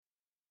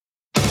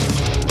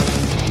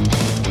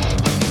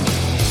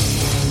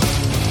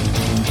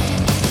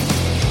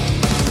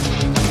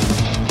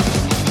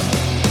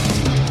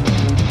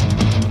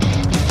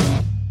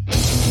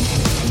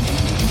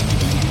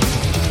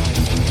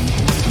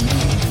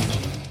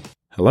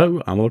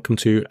Hello and welcome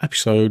to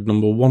episode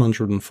number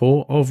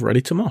 104 of Ready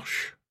to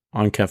Mosh.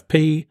 I'm Kev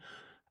P,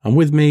 and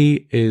with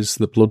me is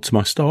the blood to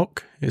my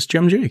stock. It's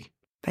Gem G.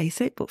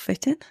 Basic but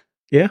fitting.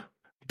 Yeah,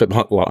 a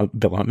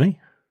bit like me.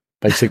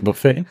 Basic but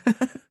fitting.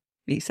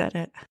 You said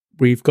it.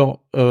 We've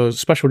got a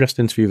special guest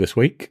interview this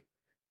week,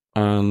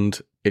 and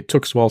it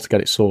took us a while to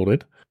get it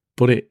sorted,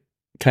 but it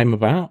came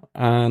about,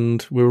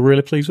 and we were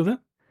really pleased with it.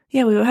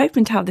 Yeah, we were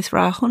hoping to have this for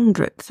our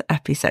 100th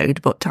episode,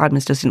 but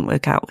timers just didn't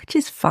work out, which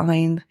is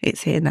fine.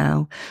 It's here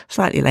now.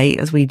 Slightly late,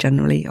 as we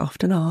generally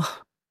often are.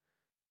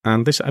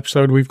 And this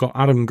episode, we've got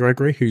Adam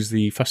Gregory, who's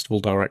the festival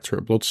director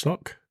at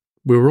Bloodstock.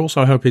 We were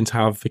also hoping to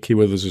have Vicky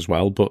with us as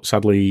well, but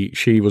sadly,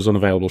 she was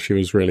unavailable. She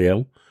was really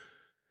ill.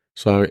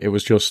 So it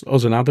was just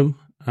us and Adam,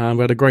 and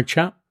we had a great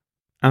chat.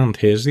 And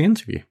here's the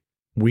interview.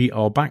 We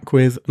are back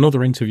with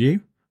another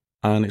interview,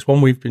 and it's one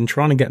we've been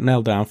trying to get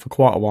nailed down for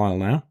quite a while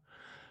now.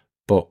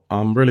 But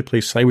I'm really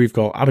pleased to say we've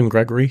got Adam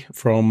Gregory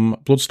from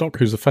Bloodstock,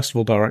 who's the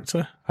festival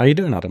director. How are you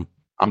doing, Adam?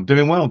 I'm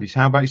doing well.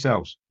 How about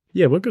yourselves?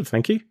 Yeah, we're good,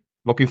 thank you.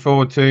 Looking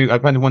forward to,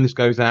 depending on when this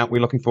goes out,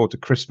 we're looking forward to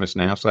Christmas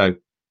now. So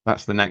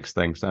that's the next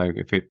thing. So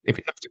if it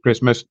comes to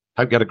Christmas,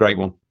 hope you had a great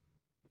one.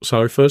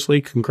 So firstly,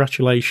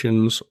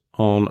 congratulations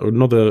on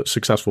another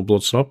successful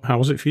Bloodstock. How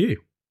was it for you?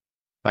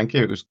 Thank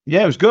you. It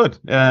was good.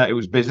 It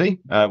was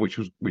busy, which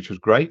was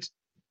great.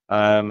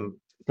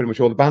 Pretty much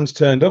all the bands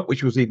turned up,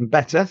 which was even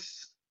better,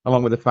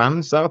 along with the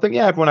fans. So I think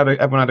everyone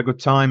had a good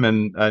time,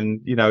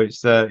 and you know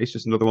it's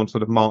just another one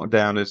sort of marked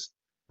down as,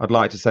 I'd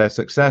like to say, a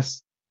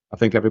success. I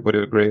think everybody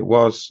would agree it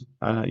was,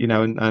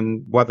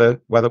 and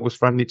weather was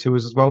friendly to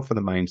us as well for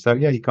the main. So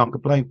yeah, you can't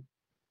complain.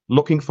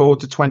 Looking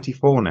forward to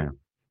 24 now.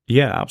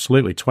 Yeah,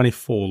 absolutely.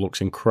 24 looks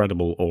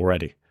incredible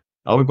already.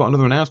 Oh, we've got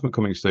another announcement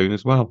coming soon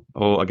as well.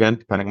 Or again,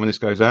 depending on when this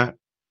goes out,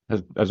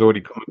 has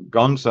already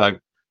gone. So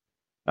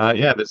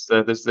there's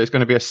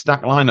going to be a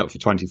stacked lineup for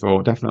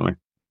 24, definitely.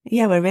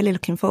 Yeah, we're really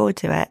looking forward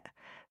to it.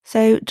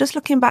 So just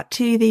looking back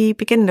to the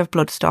beginning of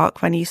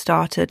Bloodstock, when you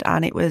started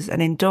and it was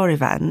an indoor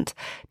event,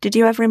 did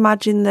you ever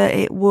imagine that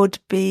it would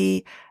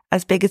be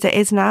as big as it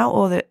is now,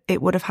 or that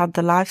it would have had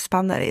the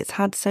lifespan that it's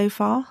had so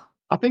far?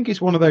 I think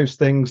it's one of those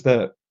things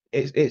that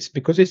it's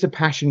because it's a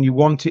passion. You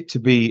want it to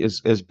be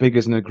as big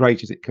and as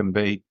great as it can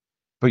be,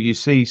 but you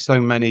see so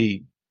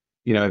many,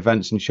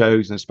 events and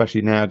shows, and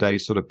especially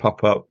nowadays, sort of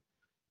pop up.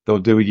 They'll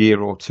do a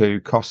year or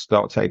two, costs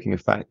start taking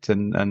effect,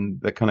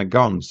 and they're kind of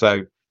gone.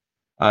 So,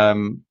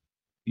 for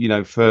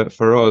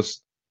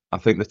us, I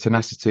think the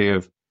tenacity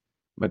of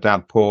my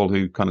dad, Paul,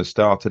 who kind of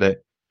started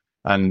it,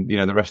 and,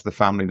 the rest of the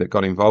family that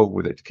got involved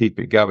with it to keep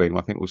it going,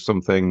 I think was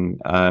something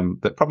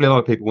that probably a lot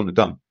of people wouldn't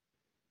have done.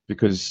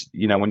 Because,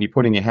 when you're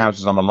putting your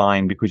houses on the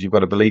line because you've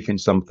got a belief in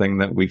something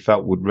that we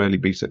felt would really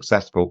be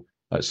successful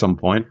at some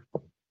point,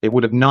 it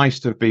would have nice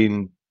to have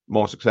been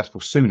more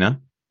successful sooner.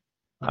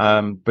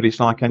 But it's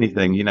like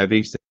anything,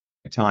 these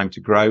take time to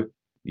grow,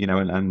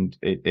 and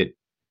it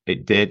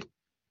did.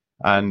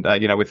 And,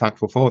 we're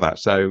thankful for that.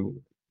 So,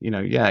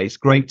 it's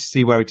great to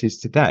see where it is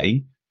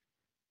today.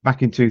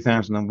 Back in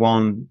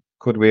 2001,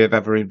 could we have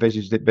ever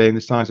envisaged it being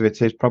the size of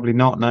it is? Probably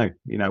not. No,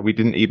 we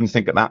didn't even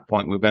think at that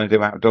point we were going to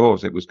do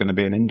outdoors. It was going to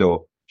be an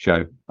indoor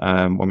show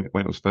when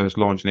it was first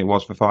launched, and it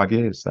was for 5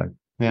 years. So,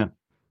 yeah.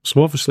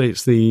 So obviously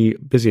it's the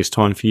busiest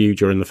time for you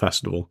during the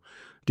festival.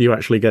 Do you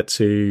actually get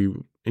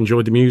to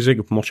enjoy the music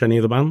and watch any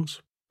of the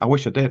bands? I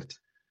wish I did.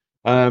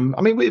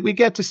 We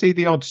get to see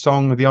the odd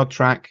song or the odd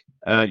track.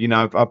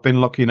 I've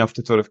been lucky enough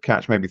to sort of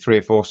catch maybe 3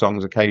 or 4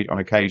 songs on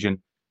occasion.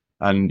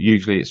 And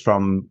usually it's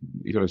from,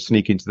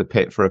 sneak into the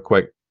pit for a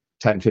quick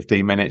 10,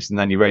 15 minutes, and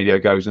then your radio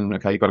goes and,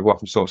 okay, you've got to go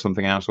off and sort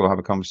something else or have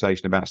a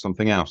conversation about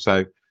something else.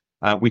 So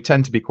we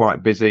tend to be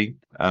quite busy,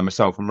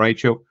 myself and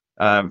Rachel.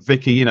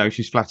 Vicky,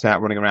 she's flat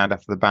out running around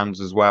after the bands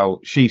as well.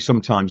 She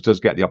sometimes does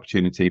get the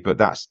opportunity, but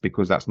that's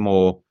because that's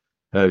more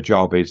her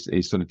job is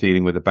sort of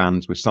dealing with the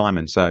bands with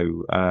Simon.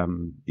 So,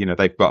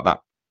 they've got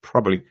that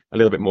probably a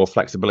little bit more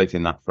flexibility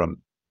in that front.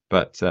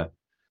 But,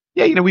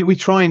 we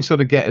try and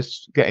sort of get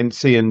and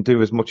see and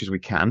do as much as we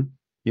can.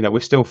 We're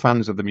still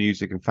fans of the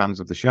music and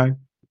fans of the show.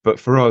 But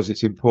for us,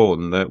 it's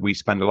important that we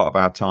spend a lot of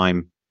our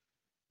time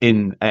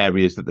in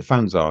areas that the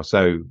fans are.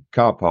 So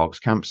car parks,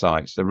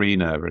 campsites,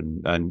 arena,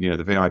 and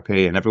the VIP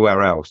and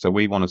everywhere else. So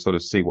we want to sort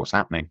of see what's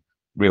happening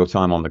real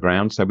time on the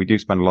ground. So we do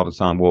spend a lot of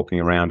time walking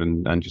around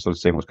and just sort of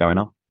seeing what's going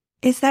on.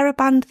 Is there a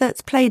band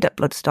that's played at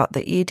Bloodstock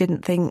that you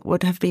didn't think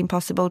would have been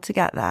possible to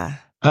get there?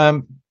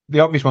 The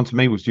obvious one to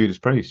me was Judas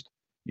Priest.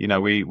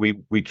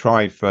 We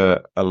tried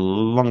for a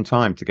long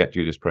time to get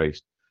Judas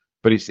Priest,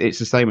 but it's the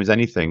same as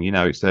anything.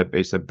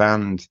 It's a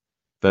band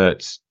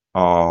that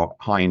are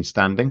high in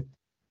standing.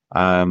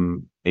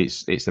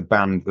 It's a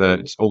band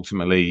that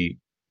ultimately,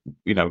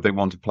 they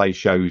want to play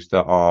shows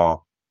that are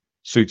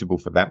suitable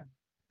for them.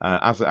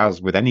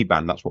 As with any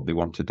band, that's what they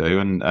want to do.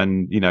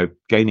 And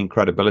gaining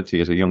credibility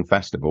as a young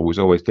festival was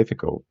always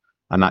difficult,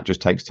 and that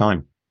just takes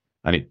time.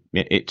 And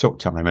it took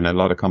time and a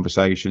lot of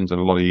conversations and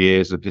a lot of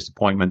years of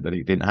disappointment that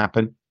it didn't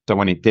happen. So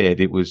when it did,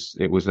 it was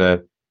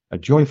a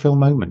joy-filled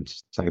moment,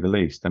 to say the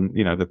least. And,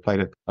 they've played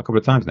a couple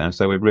of times now,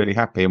 so we're really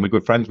happy, and we're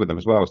good friends with them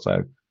as well.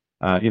 So,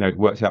 it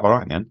worked out all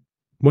right in the end.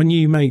 When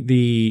you make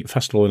the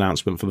festival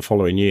announcement for the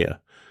following year,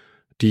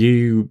 do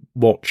you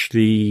watch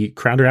the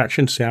crowd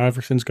reaction to see how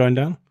everything's going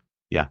down?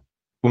 Yeah.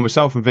 When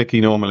myself and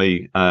Vicky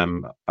normally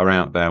are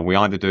out there, we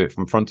either do it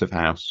from front of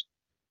house,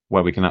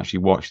 where we can actually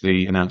watch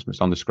the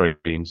announcements on the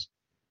screens,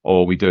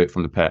 or we do it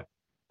from the pit.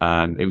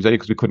 And it was only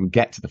because we couldn't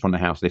get to the front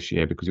of house this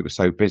year because it was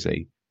so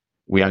busy.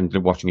 We ended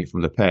up watching it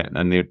from the pit,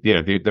 and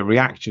the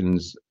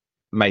reactions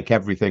make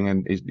everything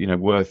and is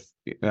worth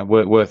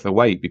the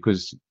wait,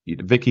 because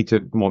Vicky,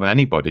 to more than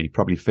anybody,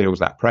 probably feels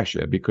that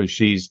pressure because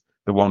she's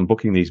the one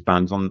booking these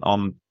bands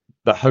on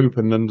the hope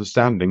and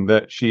understanding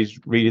that she's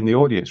reading the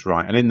audience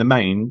right. And in the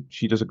main,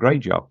 she does a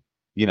great job,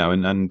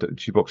 and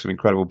she books some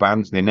incredible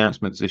bands. The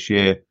announcements this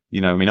year,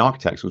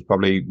 Architects was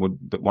probably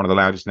one of the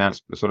loudest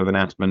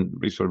announcement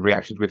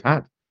reactions we've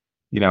had,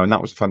 and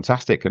that was a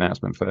fantastic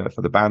announcement for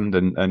the band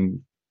and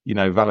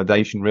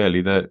validation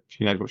really that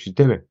she knows what she's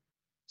doing.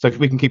 So if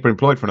we can keep her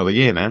employed for another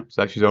year now,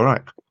 so she's all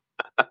right.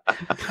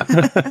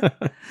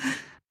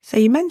 So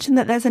you mentioned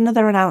that there's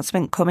another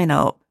announcement coming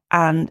up.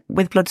 And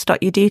with Bloodstock,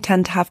 you do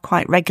tend to have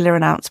quite regular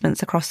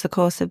announcements across the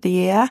course of the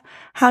year.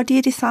 How do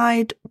you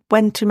decide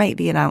when to make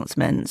the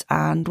announcements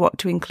and what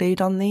to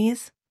include on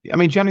these? I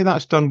mean, generally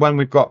that's done when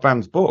we've got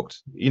bands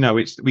booked.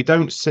 We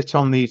don't sit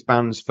on these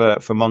bands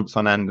for months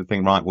on end and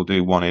think, right, we'll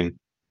do one in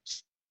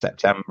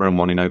September and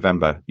one in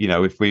November.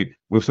 If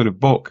we'll sort of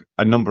book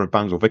a number of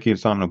bands, or Vicky and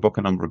Simon will book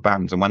a number of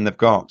bands, and when they've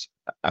got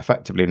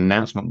effectively an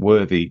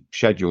announcement-worthy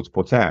schedule to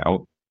put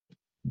out,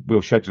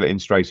 we'll schedule it in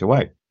straight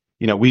away.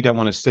 We don't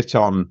want to sit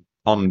on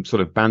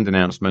sort of band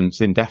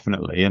announcements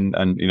indefinitely and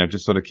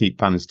just sort of keep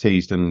fans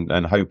teased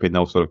and hoping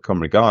they'll sort of come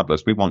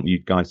regardless. We want you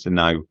guys to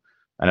know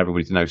and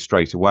everybody to know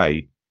straight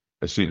away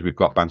as soon as we've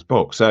got bands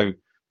booked. So,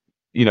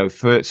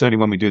 certainly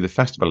when we do the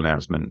festival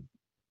announcement,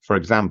 for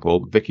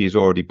example, Vicky is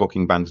already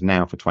booking bands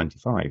now for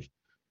 25.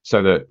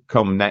 So that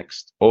come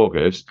next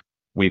August,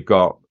 we've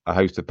got a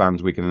host of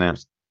bands we can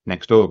announce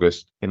next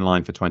August in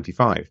line for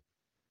 25.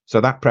 So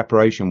that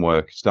preparation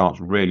work starts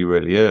really,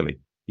 really early.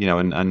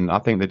 And I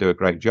think they do a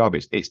great job.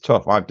 It's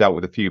tough. I've dealt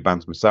with a few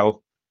bands myself,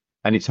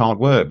 and it's hard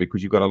work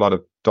because you've got a lot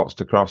of dots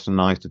to cross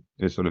and I's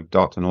to sort of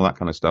dot and all that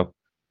kind of stuff.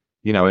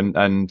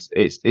 And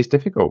it's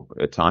difficult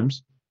at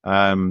times.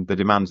 The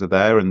demands are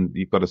there, and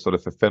you've got to sort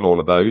of fulfill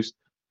all of those.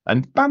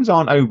 And bands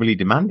aren't overly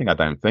demanding, I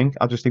don't think.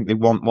 I just think they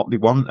want what they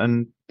want,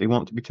 and they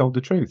want to be told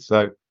the truth.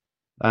 So,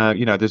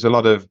 there's a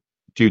lot of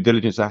due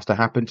diligence that has to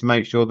happen to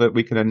make sure that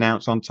we can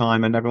announce on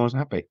time and everyone's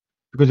happy.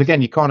 Because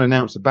again, you can't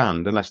announce a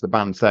band unless the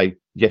band say,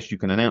 yes, you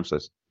can announce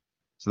us.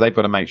 So they've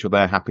got to make sure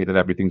they're happy that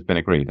everything's been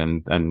agreed.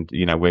 And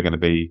we're going to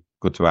be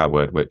good to our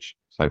word, which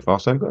so far,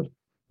 so good.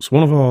 So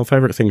one of our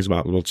favourite things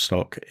about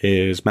Bloodstock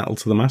is metal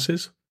to the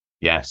masses.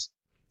 Yes.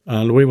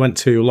 And we went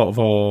to a lot of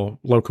our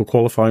local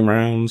qualifying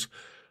rounds.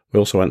 We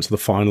also went to the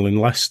final in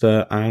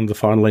Leicester and the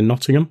final in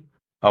Nottingham.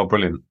 Oh,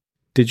 brilliant.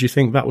 Did you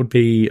think that would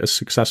be as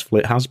successful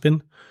as it has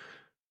been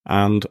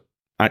and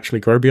actually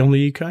grow beyond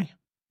the UK?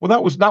 Well,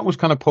 that was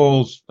kind of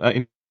Paul's,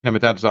 my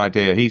dad's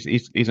idea.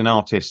 He's an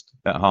artist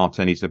at heart,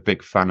 and he's a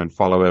big fan and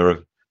follower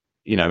of,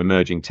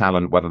 emerging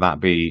talent, whether that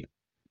be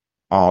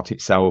art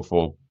itself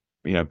or,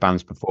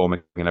 bands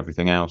performing and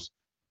everything else.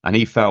 And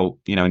he felt,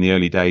 in the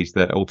early days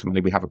that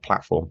ultimately we have a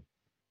platform,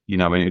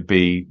 and it'd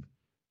be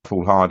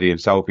foolhardy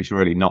and selfish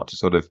really not to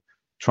sort of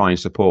try and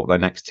support the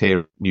next tier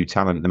of new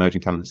talent,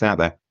 emerging talent that's out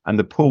there. And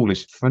the pool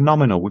is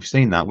phenomenal. We've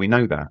seen that. We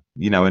know that,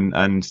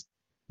 and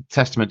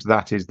testament to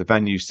that is the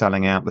venues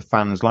selling out, the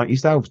fans like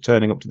yourselves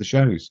turning up to the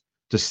shows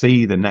to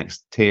see the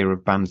next tier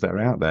of bands that are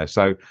out there.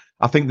 So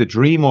I think the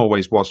dream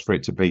always was for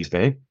it to be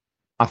big.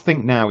 I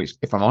think now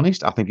if I'm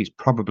honest, I think it's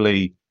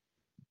probably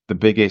the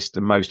biggest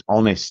and most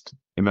honest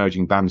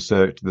emerging band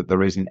search that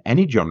there is in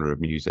any genre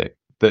of music,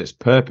 that's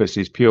purpose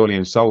is purely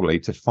and solely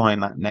to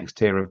find that next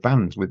tier of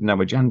bands with no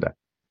agenda.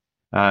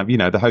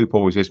 The hope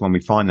always is when we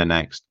find the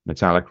next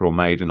Metallica or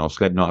Maiden or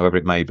Slipknot, whoever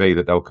it may be,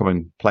 that they'll come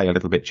and play a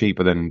little bit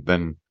cheaper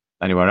than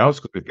anywhere else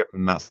because we've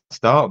given them that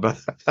start. But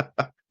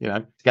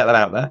get that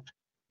out there.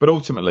 But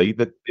ultimately,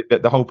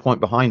 the whole point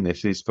behind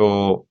this is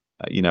for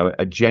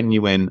a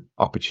genuine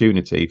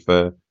opportunity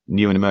for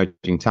new and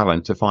emerging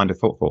talent to find a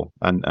footfall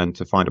and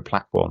to find a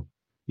platform.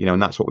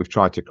 And that's what we've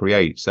tried to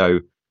create. So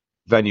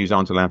venues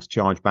aren't allowed to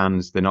charge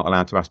bands. They're not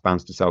allowed to ask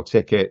bands to sell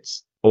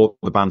tickets. All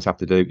the bands have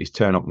to do is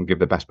turn up and give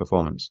the best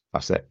performance.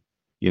 That's it.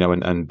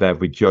 And they'll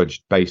be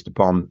judged based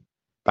upon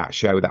that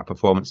show, that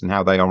performance, and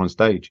how they are on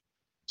stage.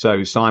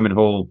 So Simon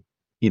Hall,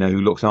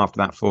 who looks after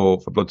that for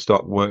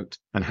Bloodstock, worked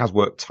and has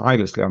worked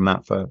tirelessly on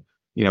that for,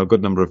 a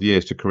good number of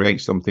years to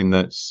create something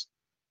that's,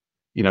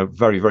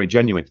 very, very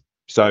genuine.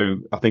 So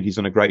I think he's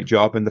done a great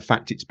job. And the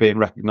fact it's being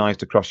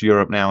recognised across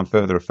Europe now and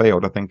further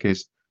afield, I think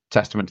is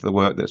testament to the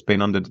work that's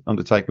been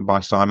undertaken by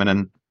Simon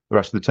and the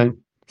rest of the team.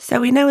 So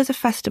we know as a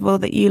festival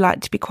that you like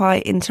to be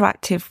quite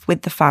interactive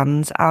with the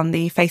fans, and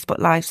the Facebook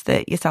Lives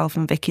that yourself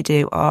and Vicky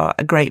do are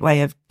a great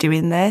way of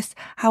doing this.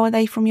 How are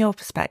they from your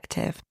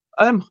perspective?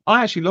 I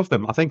actually love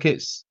them. I think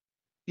it's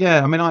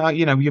Yeah, I mean,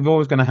 you're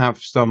always going to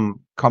have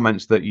some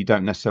comments that you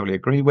don't necessarily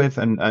agree with,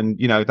 and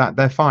that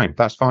they're fine.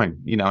 That's fine.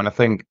 And I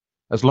think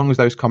as long as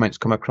those comments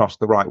come across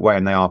the right way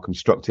and they are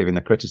constructive in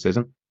the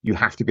criticism, you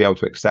have to be able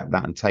to accept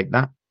that and take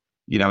that.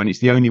 And it's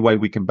the only way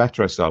we can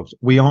better ourselves.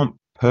 We aren't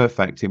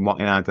perfect in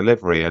our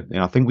delivery, and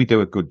I think we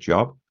do a good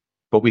job,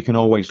 but we can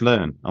always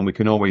learn and we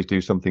can always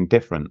do something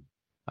different.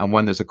 And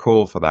when there's a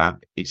call for that,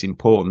 it's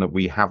important that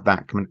we have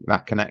that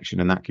connection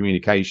and that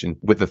communication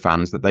with the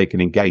fans, that they can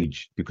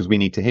engage, because we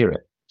need to hear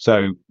it.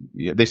 So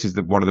this is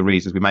one of the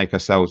reasons we make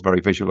ourselves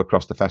very visual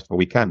across the festival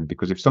weekend,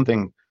 because if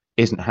something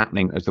isn't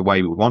happening as the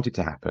way we want it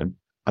to happen,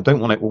 we don't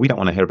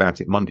want to hear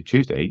about it Monday,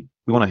 Tuesday.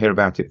 We want to hear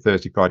about it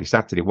Thursday, Friday,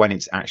 Saturday, when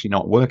it's actually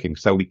not working,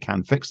 so we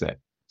can fix it.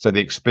 So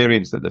the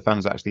experience that the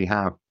fans actually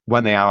have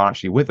when they are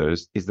actually with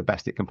us is the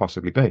best it can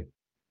possibly be.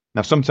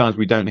 Now, sometimes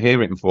we don't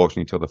hear it,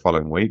 unfortunately, till the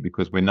following week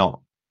because we're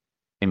not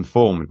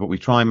informed, but we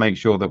try and make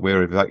sure that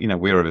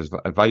we're as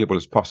available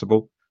as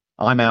possible.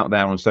 I'm out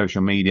there on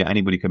social media.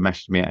 Anybody can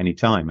message me at any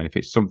time. And if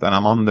it's something,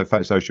 I'm on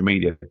the social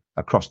media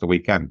across the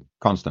weekend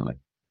constantly.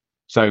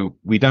 So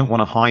we don't want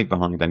to hide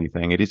behind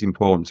anything. It is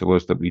important to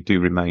us that we do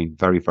remain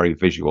very, very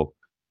visual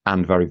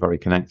and very, very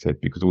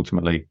connected, because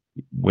ultimately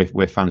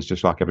we're fans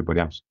just like everybody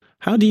else.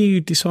 How do you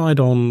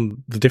decide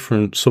on the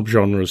different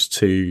subgenres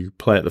to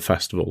play at the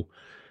festival?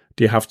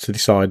 Do you have to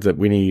decide that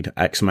we need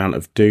X amount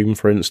of doom,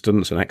 for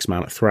instance, and X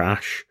amount of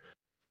thrash?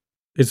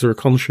 Is there a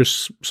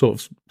conscious sort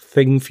of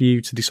thing for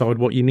you to decide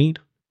what you need?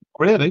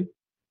 Really?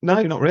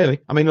 No, not really.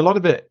 I mean, a lot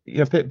of it,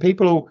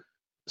 people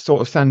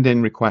sort of send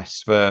in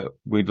requests for,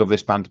 we'd love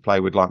this band to play,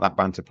 we'd like that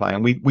band to play.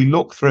 And we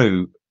look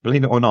through,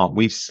 believe it or not,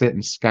 we sit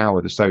and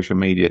scour the social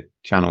media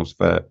channels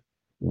for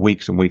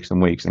weeks and weeks and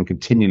weeks and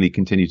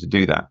continue to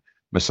do that.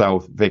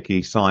 Myself,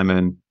 Vicky,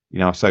 Simon,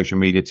 our social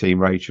media team,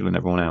 Rachel, and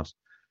everyone else.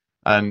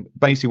 And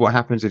basically what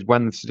happens is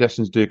when the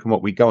suggestions do come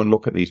up, we go and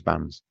look at these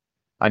bands.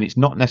 And it's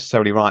not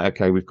necessarily right,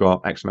 okay, we've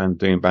got X amount of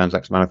doom bands,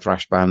 X amount of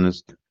thrash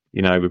bands,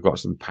 we've got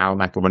some power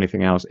metal or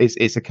anything else.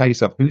 It's a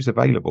case of who's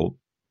available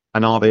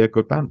and are they a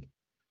good band?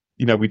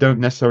 We don't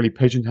necessarily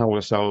pigeonhole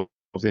ourselves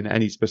in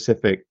any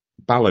specific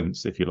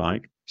balance, if you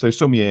like. So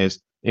some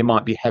years it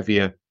might be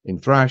heavier in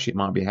thrash, it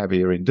might be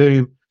heavier in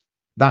doom.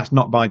 That's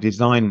not by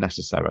design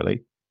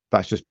necessarily.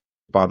 That's just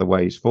by the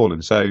way it's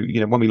fallen. So,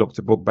 when we look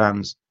to book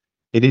bands,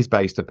 it is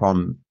based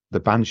upon the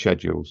band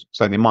schedules.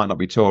 So they might not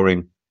be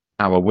touring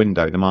our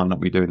window. They might not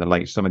be doing the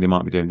late summer. They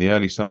might be doing the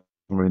early summer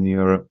in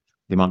Europe.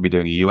 They might be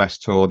doing a US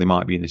tour. They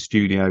might be in the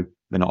studio.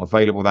 They're not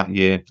available that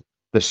year.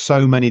 There's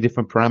so many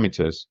different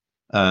parameters,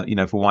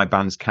 for why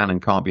bands can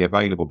and can't be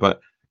available. But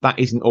that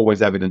isn't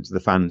always evident to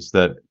the fans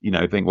that,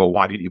 think, well,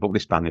 why didn't you book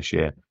this band this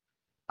year?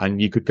 And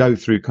you could go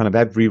through kind of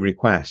every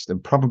request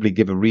and probably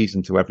give a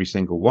reason to every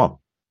single one.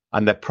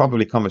 And they're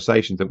probably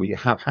conversations that we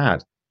have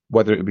had,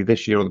 whether it would be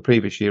this year or the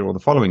previous year or the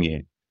following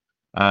year.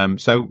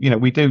 So,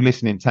 we do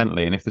listen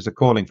intently. And if there's a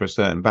calling for a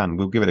certain band,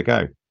 we'll give it a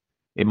go.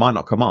 It might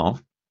not come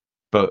off,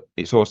 but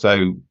it's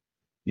also,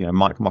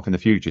 might come off in the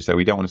future. So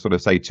we don't want to sort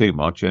of say too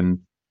much and,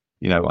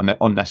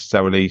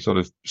 unnecessarily sort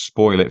of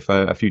spoil it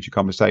for a future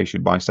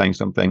conversation by saying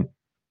something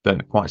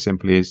that quite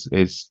simply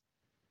is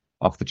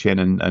off the chin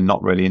and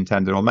not really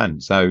intended or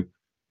meant. So,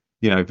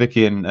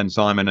 Vicky and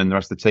Simon and the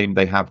rest of the team,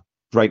 they have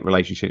great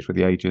relationships with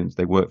the agents.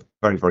 They work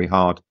very, very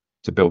hard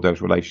to build those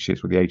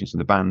relationships with the agents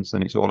and the bands.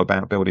 And it's all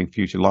about building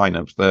future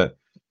lineups that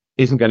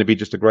isn't going to be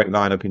just a great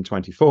lineup in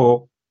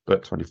 24,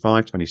 but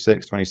 25,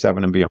 26,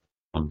 27 and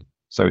beyond.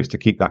 So it's to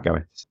keep that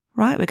going.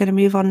 Right, we're going to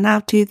move on now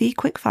to the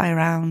quickfire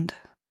round.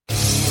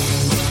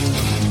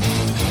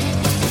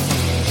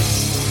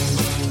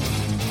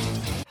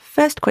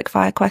 First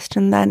quickfire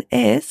question then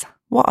is,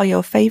 what are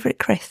your favourite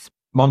crisps?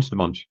 Monster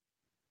Munch.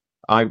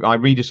 I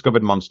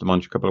rediscovered Monster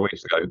Munch a couple of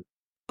weeks ago.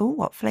 Oh,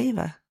 what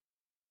flavour?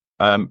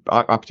 I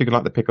particularly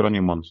like the pickled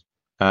onion ones.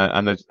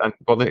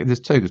 There's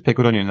two. There's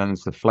pickled onion and then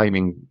there's the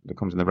flaming that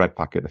comes in the red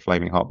packet, the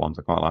flaming hot ones.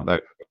 I quite like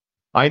those.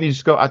 I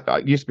used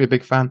to be a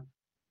big fan,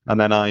 and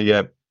then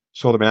I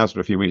saw them in Asda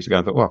a few weeks ago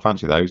and thought, oh, I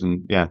fancy those.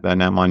 And yeah, they're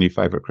now my new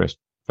favourite crisp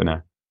for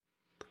now.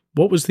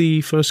 What was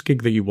the first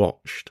gig that you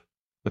watched?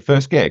 The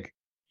first gig?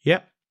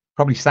 Yep.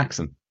 Probably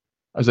Saxon.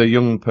 As a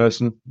young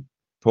person,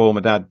 Paul,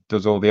 my dad,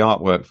 does all the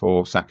artwork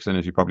for Saxon,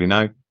 as you probably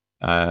know.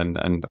 And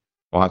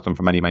well, I've done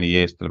for many, many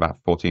years, done about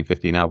 14,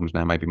 15 albums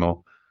now, maybe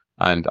more.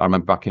 And I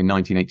remember back in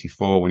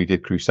 1984 when he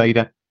did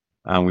Crusader,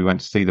 and we went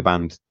to see the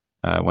band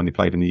when they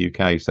played in the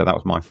UK. So that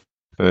was my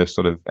first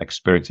sort of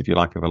experience, if you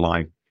like, of a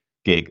live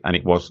gig. And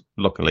it was,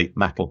 luckily,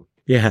 metal.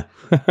 Yeah.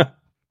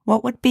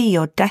 What would be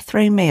your death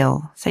row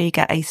meal? So you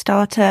get a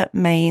starter,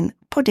 main,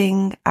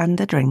 pudding,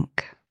 and a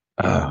drink.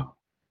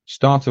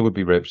 Starter would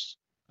be ribs.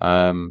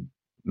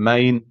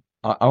 Main,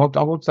 I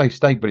would say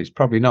steak, but it's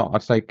probably not.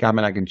 I'd say ham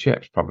and egg and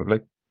chips, probably.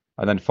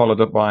 And then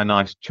followed up by a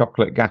nice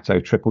chocolate gatto,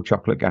 triple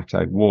chocolate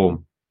gatto,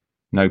 warm,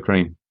 no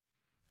cream.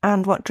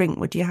 And what drink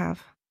would you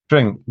have?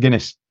 Drink,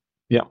 Guinness.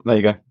 Yeah, there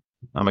you go.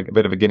 I'm a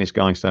bit of a Guinness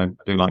guy, so I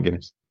do like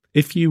Guinness.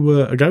 If you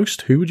were a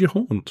ghost, who would you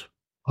haunt?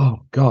 Oh,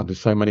 God, there's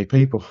so many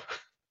people.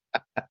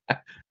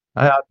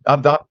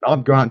 I'd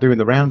go out doing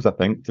the rounds, I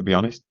think, to be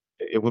honest.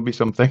 it would be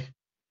something.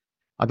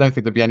 I don't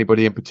think there'd be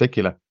anybody in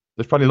particular.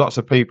 There's probably lots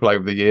of people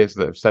over the years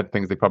that have said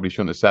things they probably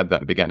shouldn't have said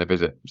that would be getting a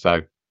visit.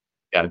 So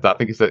yeah, I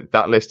think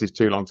that list is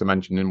too long to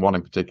mention in one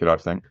in particular, I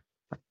think.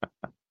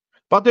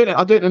 But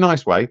I'll do it in a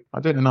nice way.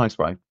 I'll do it in a nice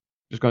way.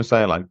 Just going to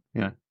say hello.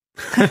 Yeah.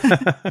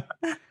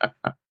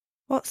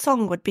 What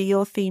song would be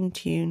your theme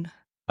tune?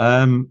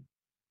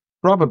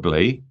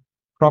 Probably.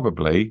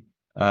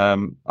 I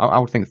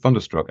would think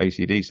Thunderstruck,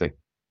 AC/DC.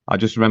 I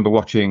just remember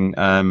watching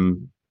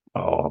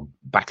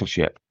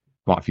Battleship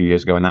quite a few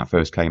years ago when that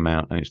first came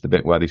out, and it's the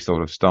bit where they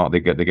sort of start. They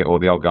get all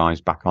the old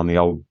guys back on the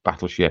old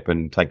battleship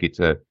and take it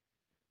to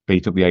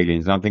beat up the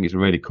aliens. And I think it's a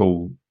really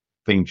cool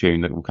theme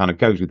tune that kind of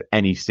goes with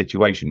any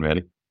situation,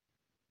 really.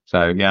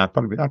 So yeah, I'd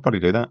probably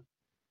do that.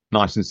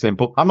 Nice and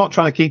simple. I'm not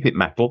trying to keep it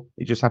metal.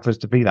 It just happens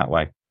to be that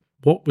way.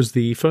 What was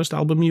the first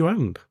album you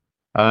owned?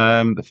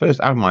 The first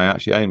album I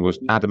actually owned was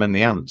Adam and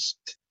the Ants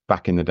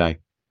back in the day.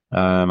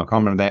 I can't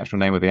remember the actual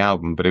name of the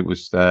album, but it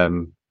was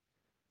the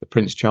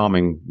Prince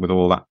Charming with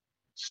all that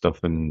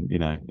stuff, and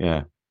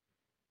that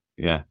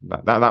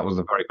was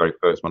the very, very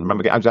first one. I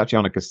remember I was actually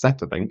on a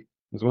cassette, I think,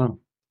 as well,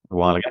 a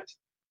while ago.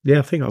 Yeah,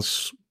 I think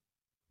that's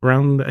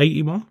around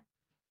 81.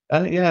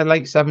 Yeah,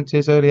 late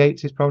 70s, early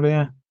 80s, probably.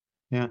 Yeah,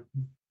 a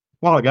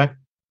while ago.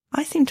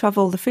 I seem to have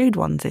all the food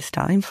ones this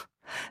time.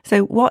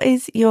 So, what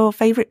is your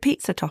favourite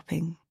pizza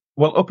topping?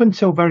 Well, up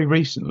until very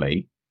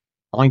recently,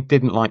 I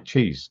didn't like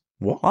cheese.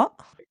 What?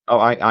 Oh,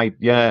 I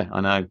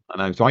know.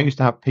 So I used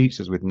to have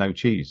pizzas with no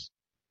cheese.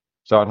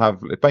 So I'd have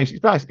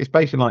it's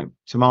basically like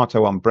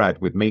tomato on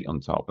bread with meat on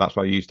top. That's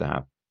what I used to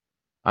have.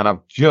 And I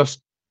was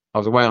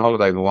away on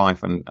holiday with my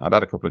wife, and I'd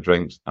had a couple of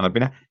drinks, and I'd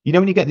been,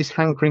 when you get this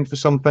hankering for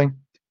something,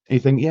 and you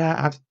think, yeah,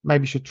 I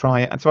maybe should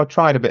try it. And so I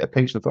tried a bit of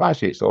pizza and thought,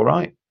 actually, it's all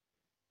right.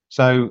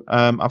 So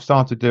I've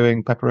started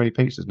doing pepperoni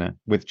pizzas now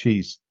with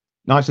cheese.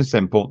 Nice and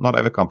simple, not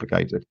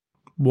overcomplicated.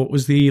 What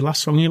was the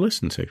last song you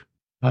listened to?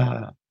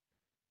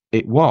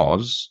 It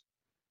was,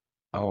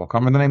 I can't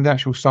remember the name of the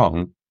actual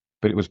song,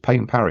 but it was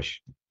Peyton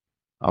Parrish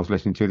I was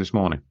listening to this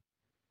morning.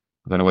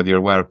 I don't know whether you're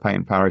aware of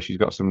Peyton Parrish. He's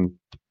got some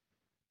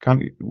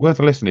worth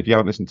a listen if you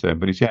haven't listened to him.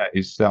 But I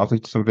was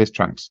listening to some of his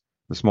tracks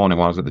this morning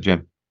while I was at the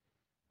gym.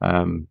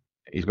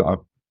 He's got a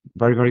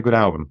very, very good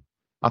album.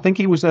 I think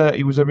he was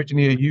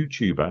originally a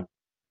YouTuber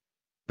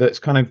that's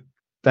kind of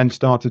then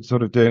started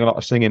sort of doing a lot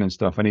of singing and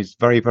stuff. And he's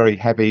very, very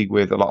heavy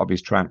with a lot of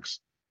his tracks.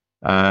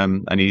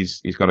 And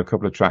he's got a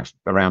couple of tracks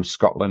around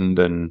Scotland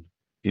and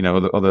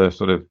other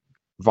sort of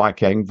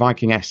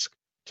Viking-esque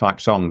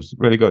type songs.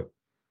 Really good.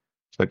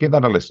 So give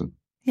that a listen.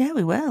 Yeah,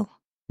 we will.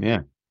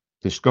 Yeah.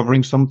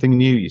 Discovering something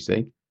new, you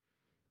see.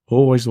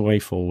 Always the way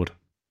forward.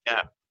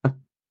 Yeah.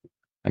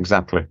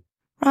 Exactly.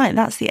 Right,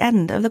 that's the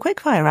end of the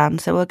quickfire round,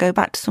 so we'll go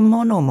back to some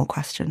more normal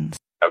questions.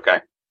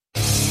 Okay.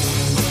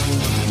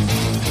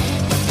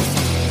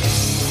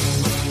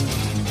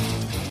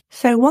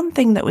 So one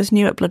thing that was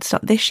new at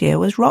Bloodstock this year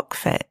was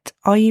RockFit.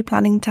 Are you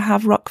planning to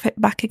have RockFit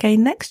back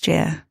again next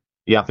year?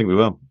 Yeah, I think we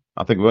will.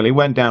 It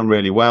went down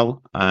really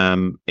well.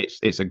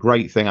 It's a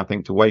great thing, I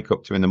think, to wake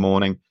up to in the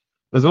morning.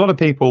 There's a lot of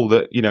people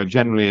that,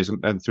 generally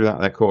and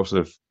throughout their course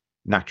of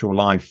natural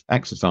life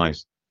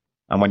exercise.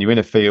 And when you're in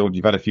a field,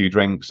 you've had a few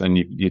drinks and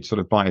you sort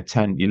of buy a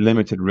tent, you're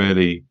limited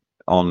really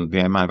on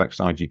the amount of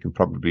exercise you can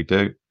probably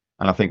do.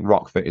 And I think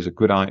RockFit is a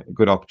good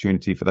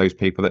opportunity for those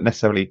people that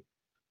necessarily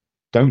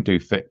don't do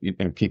fit,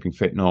 keeping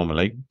fit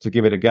normally, to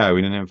give it a go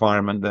in an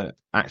environment that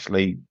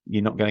actually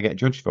you're not going to get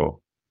judged for.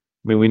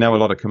 I mean, we know a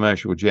lot of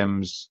commercial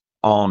gyms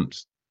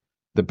aren't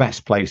the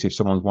best place if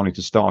someone's wanting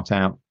to start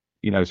out,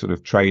 sort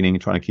of training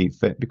and trying to keep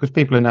fit, because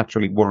people are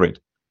naturally worried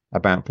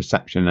about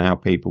perception and how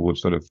people would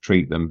sort of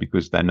treat them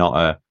because they're not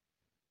a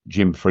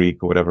gym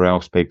freak or whatever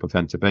else people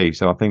tend to be.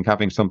 So I think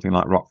having something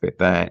like RockFit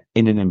there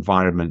in an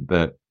environment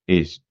that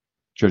is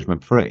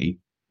judgment free,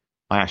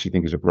 I actually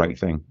think is a great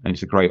thing. And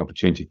it's a great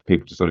opportunity for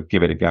people to sort of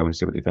give it a go and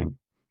see what they think.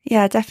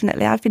 Yeah,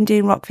 definitely. I've been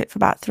doing RockFit for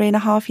about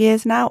 3.5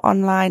 years now,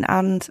 online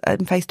and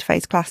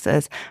face-to-face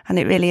classes. And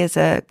it really is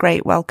a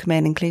great,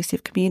 welcoming,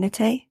 inclusive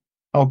community.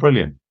 Oh,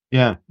 brilliant.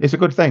 Yeah, it's a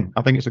good thing.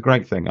 I think it's a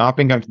great thing. I've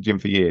been going to the gym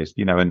for years,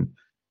 and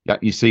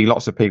you see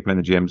lots of people in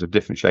the gyms of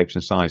different shapes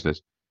and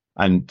sizes.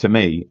 And to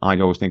me, I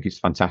always think it's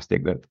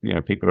fantastic that,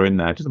 people are in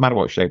there. It doesn't matter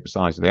what shape or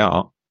size they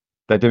are.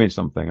 They're doing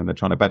something and they're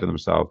trying to better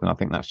themselves. And I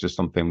think that's just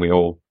something we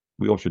all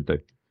should do.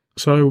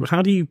 So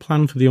how do you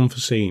plan for the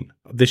unforeseen?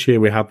 This year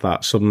we had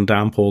that sudden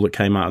downpour that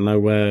came out of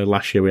nowhere.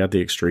 Last year we had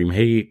the extreme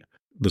heat.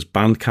 There's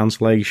band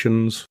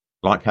cancellations.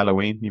 Like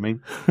Halloween, you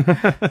mean?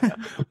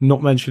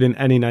 Not mentioning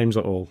any names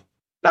at all.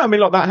 No, I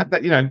mean, like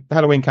that,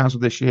 Halloween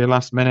cancelled this year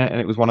last minute,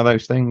 and it was one of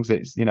those things.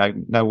 It's,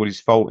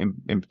 nobody's fault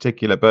in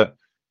particular, but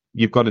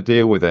you've got to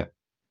deal with it,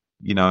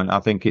 and I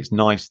think it's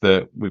nice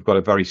that we've got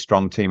a very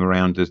strong team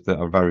around us that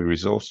are very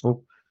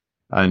resourceful.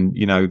 And,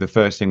 the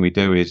first thing we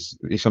do is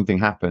if something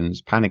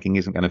happens, panicking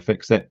isn't going to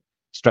fix it.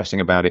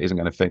 Stressing about it isn't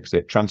going to fix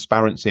it.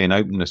 Transparency and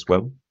openness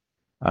will.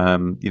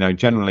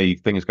 Generally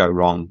things go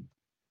wrong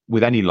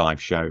with any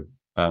live show,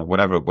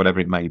 whatever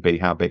it may be,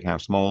 how big, how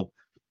small,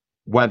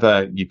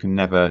 whether you can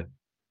never,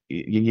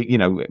 you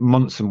know,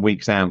 months and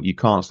weeks out, you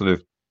can't sort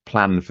of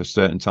plan for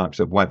certain types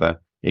of weather.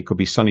 It could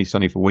be sunny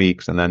for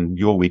weeks, and then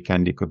your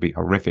weekend it could be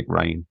horrific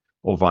rain,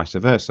 or vice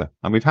versa.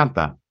 And we've had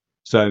that.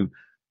 So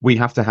we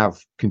have to have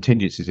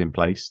contingencies in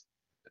place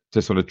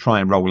to sort of try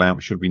and roll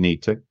out should we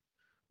need to.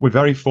 We're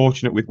very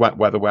fortunate with wet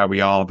weather where we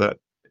are that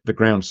the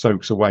ground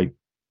soaks away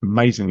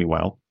amazingly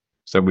well.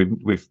 So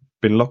we've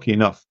been lucky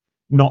enough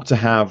not to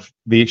have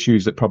the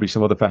issues that probably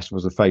some other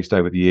festivals have faced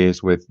over the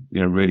years with,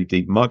 you know, really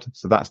deep mud.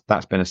 So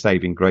that's been a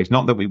saving grace.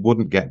 Not that we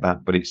wouldn't get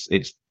that, but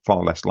it's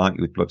far less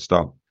likely with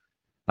Bloodstock.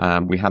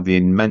 We had the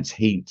immense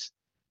heat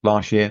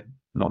last year,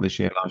 not this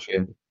year, last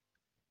year,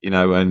 you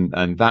know,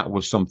 and that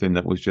was something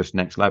that was just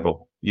next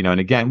level, you know.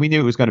 And again, we knew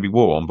it was going to be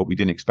warm, but we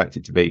didn't expect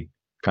it to be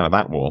kind of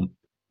that warm.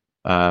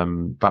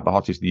 About the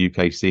hottest the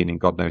UK's seen in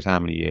God knows how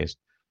many years.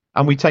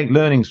 And we take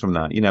learnings from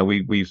that. You know,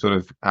 we sort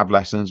of have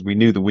lessons. We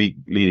knew the week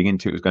leading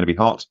into it was going to be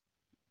hot.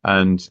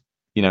 And,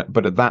 you know,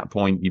 but at that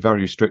point, you're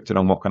very restricted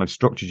on what kind of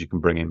structures you can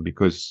bring in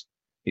because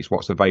it's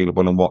what's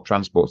available and what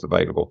transport's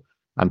available.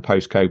 And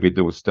post-COVID,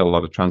 there was still a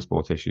lot of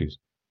transport issues.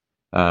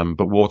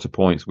 But water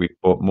points, we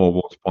brought more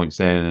water points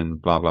in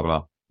and blah, blah,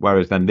 blah.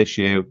 Whereas then this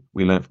year,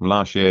 we learned from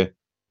last year,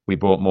 we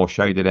brought more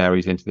shaded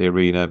areas into the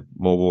arena,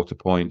 more water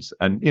points.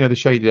 And, you know, the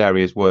shaded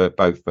areas were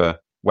both for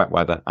wet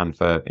weather and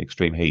for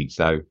extreme heat.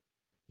 So,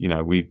 you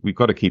know, we've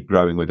got to keep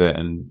growing with it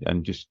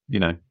and just, you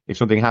know, if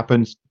something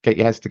happens, get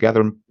your heads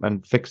together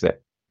and fix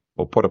it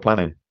or put a plan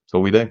in. That's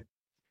all we do.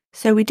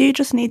 So we do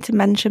just need to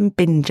mention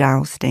bin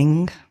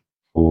jousting.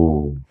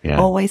 Oh, yeah.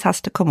 Always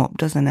has to come up,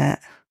 doesn't it?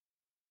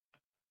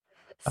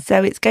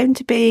 So it's going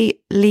to be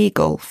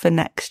legal for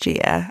next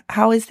year.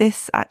 How is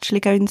this actually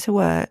going to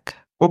work?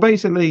 Well,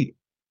 basically,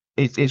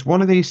 it's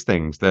one of these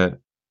things that,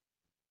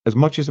 as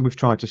much as we've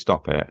tried to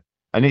stop it,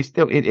 and it's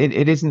still it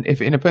isn't.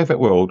 If in a perfect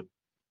world,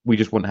 we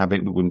just wouldn't have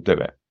it, we wouldn't do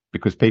it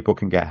because people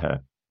can get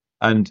hurt,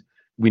 and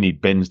we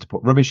need bins to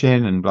put rubbish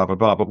in and blah blah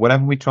blah. But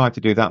whenever we try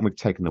to do that, we've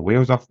taken the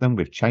wheels off them,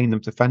 we've chained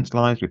them to fence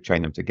lines, we've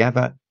chained them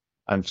together,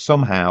 and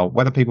somehow,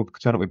 whether people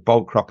turn up with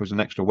bolt croppers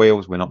and extra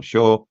wheels, we're not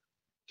sure.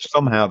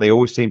 Somehow they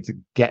always seem to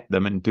get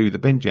them and do the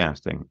bin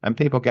jousting, and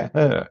people get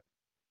hurt.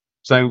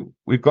 So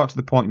we've got to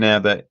the point now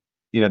that,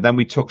 you know, then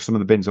we took some of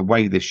the bins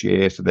away this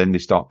year, so then they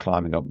start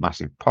climbing up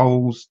massive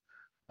poles,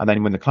 and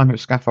then when they climb up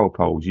scaffold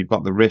poles, you've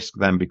got the risk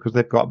then because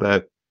they've got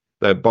the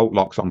bolt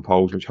locks on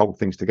poles which hold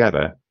things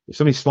together. If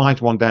somebody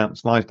slides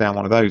down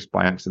one of those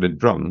by accident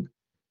drunk,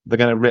 they're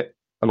going to rip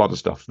a lot of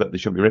stuff that they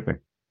shouldn't be ripping.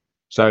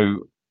 So,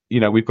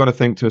 you know, we've got to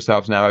think to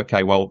ourselves now,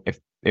 okay, well,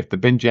 if the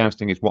bin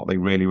jousting is what they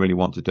really, really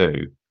want to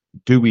do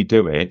we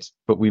do it,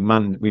 but we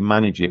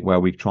manage it where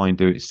we try and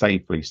do it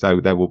safely. So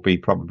there will be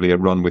probably a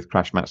run with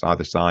crash mats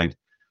either side.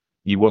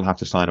 You will have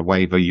to sign a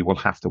waiver. You will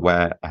have to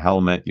wear a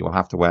helmet. You will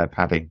have to wear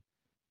padding,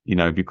 you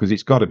know, because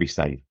it's got to be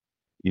safe.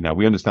 You know,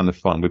 we understand the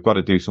fun. We've got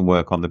to do some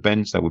work on the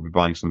bins. So we'll be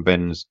buying some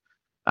bins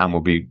and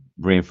we'll be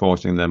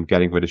reinforcing them,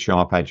 getting rid of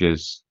sharp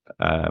edges,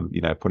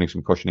 you know, putting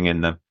some cushioning in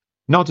them,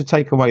 not to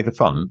take away the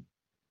fun,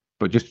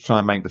 but just to try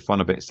and make the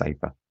fun a bit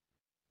safer.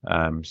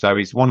 So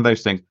it's one of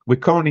those things. We're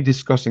currently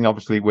discussing,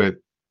 obviously, with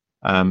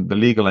the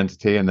legal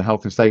entity and the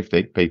health and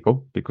safety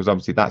people, because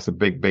obviously that's a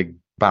big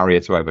barrier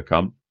to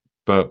overcome.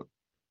 But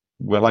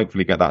we'll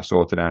hopefully get that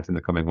sorted out in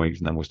the coming weeks,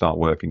 and then we'll start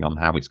working on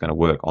how it's going to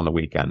work on the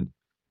weekend.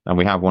 And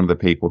we have one of the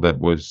people that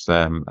was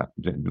a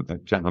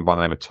gentleman by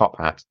the name of Top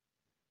Hat,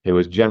 who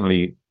has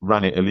generally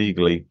ran it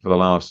illegally for the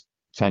last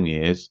 10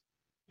 years,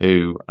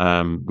 who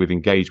we've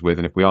engaged with.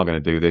 And if we are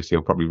going to do this,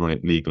 he'll probably run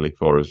it legally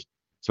for us.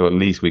 So at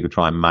least we could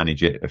try and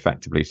manage it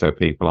effectively so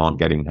people aren't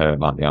getting hurt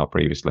like they are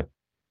previously.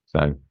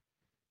 So,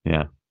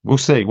 yeah, we'll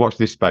see. Watch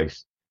this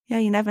space. Yeah,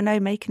 you never know.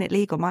 Making it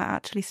legal might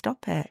actually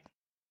stop it.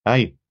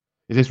 Hey,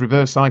 is this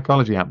reverse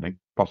psychology happening?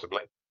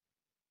 Possibly.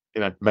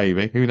 You know,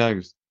 maybe. Who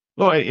knows?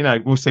 Look, you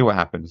know, we'll see what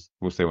happens.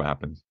 We'll see what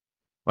happens.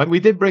 Like we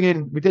did bring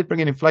in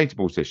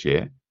inflatables this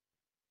year.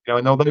 You know,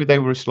 and although they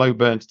were a slow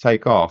burn to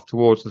take off,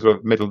 towards the sort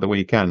of middle of the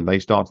weekend, they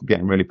started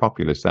getting really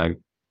popular. So,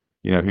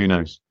 you know, who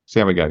knows?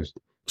 See how it goes.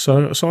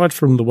 So aside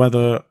from the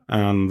weather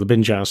and the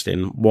bin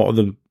jousting, what are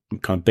the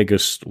kind of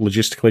biggest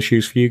logistical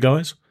issues for you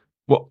guys?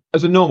 Well,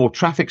 as a normal,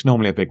 traffic's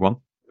normally a big one.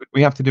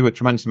 We have to do a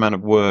tremendous amount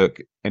of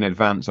work in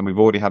advance, and we've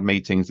already had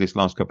meetings this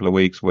last couple of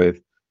weeks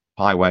with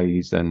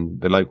highways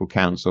and the local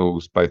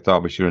councils, both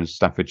Derbyshire and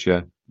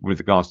Staffordshire, with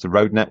regards to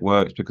road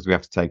networks, because we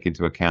have to take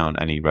into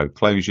account any road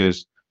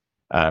closures,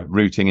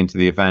 routing into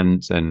the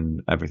event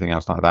and everything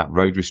else like that,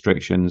 road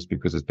restrictions,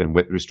 because there's been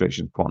width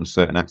restrictions put on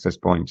certain access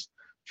points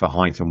for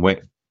height and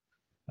width.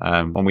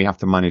 And we have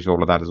to manage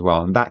all of that as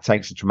well. And that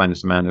takes a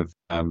tremendous amount of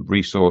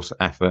resource,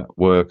 effort,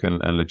 work,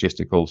 and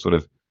logistical sort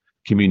of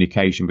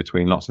communication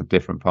between lots of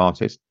different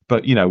parties.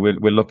 But, you know,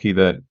 we're lucky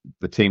that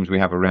the teams we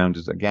have around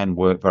us, again,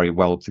 work very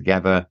well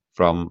together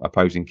from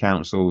opposing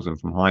councils and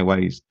from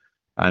highways.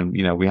 And,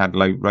 you know, we had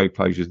road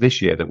closures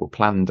this year that were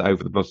planned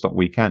over the Bloodstock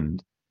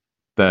weekend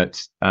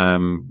that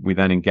we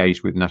then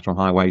engaged with National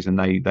Highways, and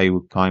they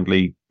would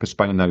kindly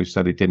postpone those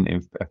so they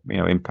didn't,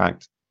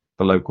 impact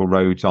the local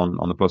roads on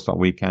the Bloodstock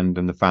weekend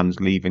and the fans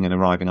leaving and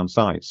arriving on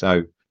site.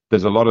 So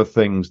there's a lot of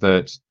things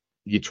that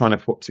you're trying to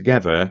put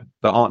together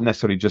that aren't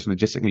necessarily just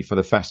logistically for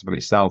the festival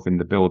itself in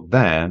the build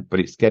there, but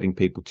it's getting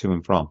people to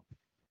and from.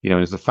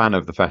 As a fan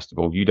of the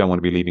festival, you don't want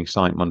to be leaving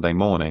site Monday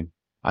morning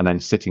and then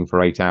sitting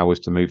for 8 hours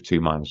to move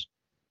 2 miles.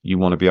 You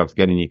want to be able to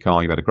get in your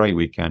car, you've had a great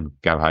weekend,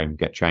 go home,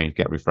 get changed,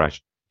 get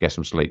refreshed, get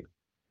some sleep.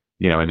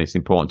 And it's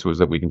important to us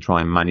that we can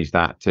try and manage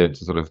that to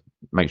sort of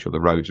make sure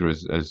the roads are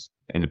as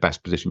in the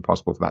best position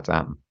possible for that to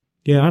happen.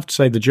 Yeah, I have to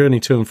say the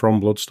journey to and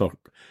from Bloodstock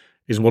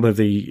is one of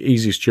the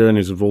easiest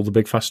journeys of all the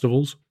big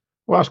festivals.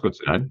 Well, that's good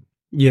to know.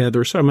 Yeah,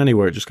 there are so many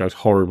where it just goes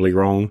horribly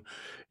wrong.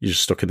 You're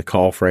just stuck in the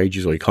car for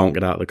ages, or you can't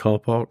get out of the car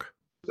park.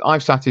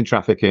 I've sat in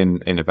traffic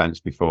in events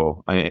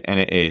before, and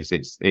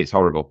it's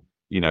horrible.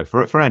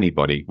 For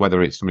anybody,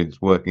 whether it's somebody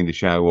that's working the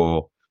show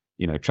or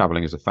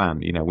traveling as a fan.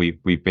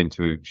 We've been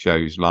to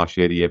shows last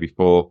year, the year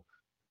before,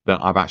 that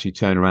I've actually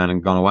turned around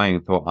and gone away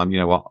and thought, you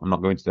know what, I'm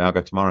not going today. I'll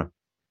go tomorrow,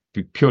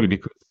 purely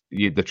because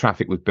the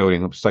traffic was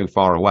building up so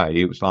far away.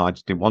 It was like I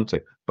just didn't want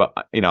to. But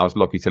I was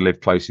lucky to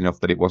live close enough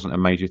that it wasn't a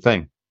major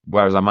thing.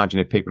 Whereas I imagine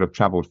if people have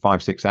travelled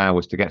 5-6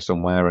 hours to get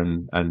somewhere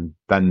and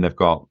then they've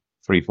got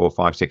 3, 4,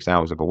 5, 6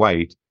 hours of a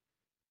wait,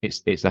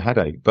 it's a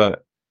headache.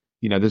 But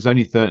there's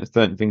only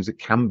certain things that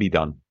can be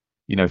done.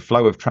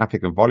 Flow of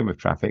traffic and volume of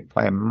traffic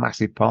play a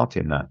massive part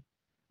in that.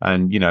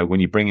 And when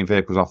you're bringing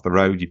vehicles off the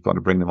road, you've got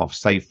to bring them off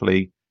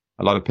safely.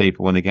 A lot of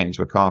people, when they get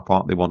into a car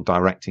park, they want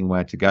directing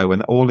where to go,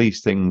 and all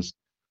these things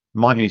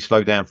might only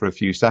slow down for a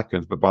few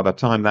seconds, but by the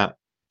time that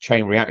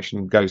chain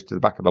reaction goes to the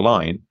back of the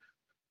line,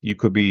 you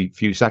could be a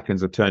few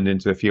seconds have turned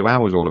into a few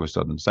hours all of a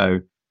sudden. So,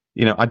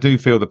 I do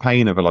feel the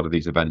pain of a lot of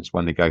these events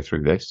when they go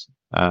through this.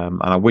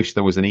 And I wish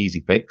there was an easy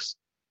fix.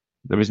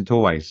 There isn't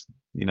always,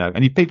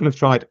 and if people have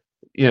tried,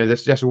 they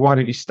suggest, well, why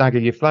don't you stagger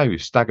your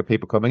flows, stagger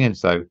people coming in?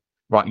 So,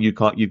 right, you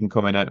can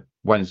come in at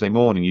Wednesday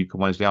morning, you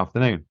come Wednesday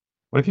afternoon.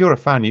 Well, if you're a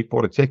fan, you've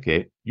bought a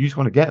ticket, you just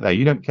want to get there.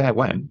 You don't care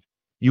when.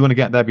 You want to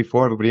get there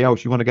before everybody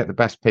else. You want to get the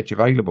best pitch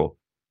available.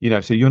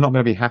 So you're not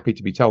going to be happy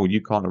to be told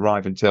you can't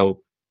arrive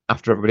until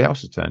after everybody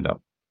else has turned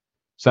up.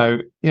 So,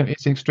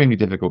 it's extremely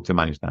difficult to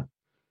manage that.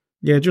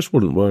 Yeah, it just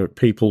wouldn't work.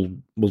 People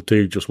will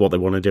do just what they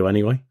want to do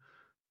anyway.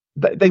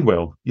 They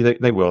will.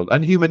 They will.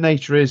 And human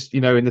nature is,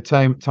 in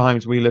the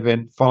times we live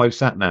in, follow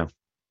sat nav.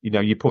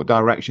 You put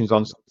directions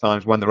on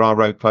sometimes when there are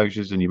road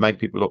closures and you make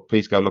people look,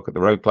 please go look at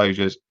the road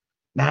closures.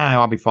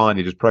 I'll be fine.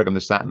 You just program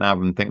the sat nav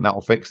and think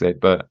that'll fix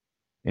it. But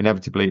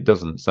inevitably it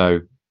doesn't. So,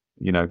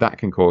 that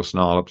can cause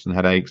snarl ups and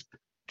headaches.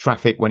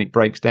 Traffic when it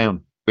breaks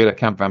down. We had a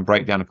camp van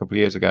breakdown a couple of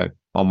years ago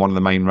on one of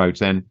the main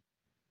roads in.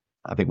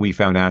 I think we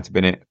found out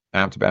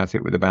about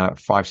it with about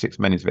 5-6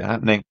 minutes of it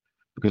happening,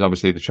 because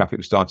obviously the traffic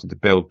was starting to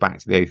build back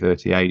to the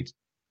A38.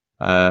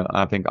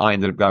 I think I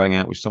ended up going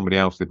out with somebody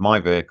else with my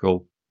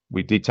vehicle.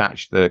 We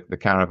detached the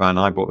caravan.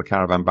 I brought the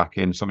caravan back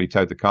in. Somebody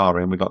towed the car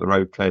in. We got the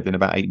road cleared in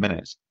about 8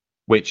 minutes,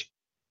 which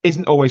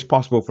isn't always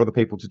possible for other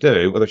people to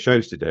do, other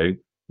shows to do.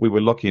 We were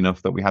lucky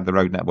enough that we had the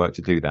road network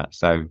to do that.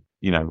 So,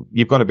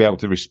 you've got to be able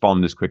to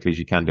respond as quickly as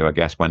you can do, I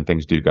guess, when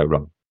things do go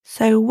wrong.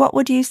 So what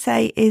would you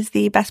say is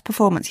the best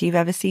performance you've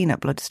ever seen at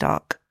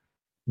Bloodstock?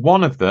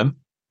 One of them,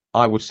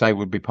 I would say,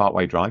 would be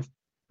Parkway Drive.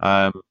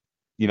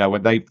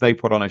 When they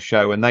put on a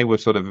show, and they were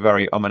sort of a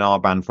very and ah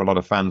band for a lot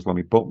of fans when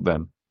we booked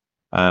them.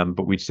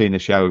 But we'd seen the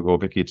show, or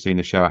Vicky had seen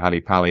the show at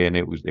Halley Pally, and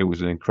it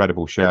was an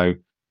incredible show.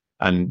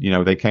 And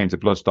they came to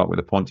Bloodstock with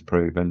a point to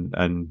prove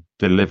and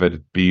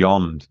delivered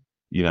beyond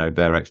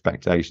their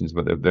expectations,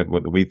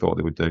 what we thought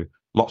they would do.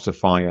 Lots of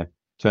fire,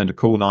 turned a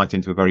cool night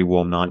into a very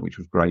warm night, which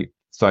was great.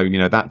 So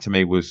that to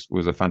me was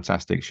a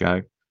fantastic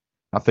show.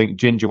 I think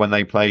Ginger, when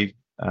they played,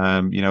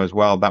 as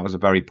well, that was a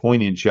very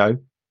poignant show.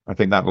 I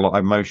think that had a lot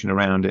of emotion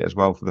around it as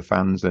well for the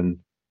fans, and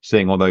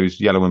seeing all those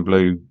yellow and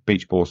blue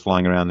beach balls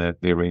flying around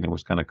the arena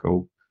was kind of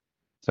cool.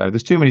 So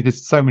there's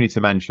so many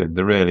to mention.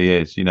 There really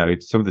is.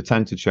 It's some of the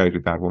tented shows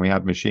we've had, when we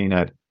had Machine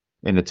Head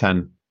in the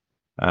 10,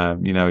 a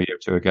year or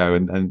two ago,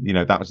 and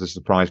that was a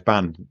surprise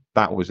band.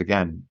 That was,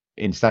 again,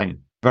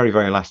 insane. Very,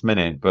 very last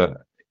minute, but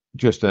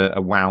just a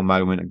wow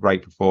moment, a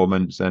great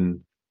performance.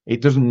 And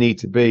it doesn't need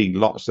to be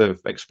lots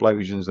of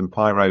explosions and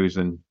pyros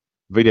and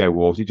video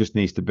walls. It just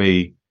needs to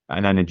be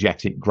an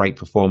energetic, great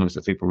performance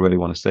that people really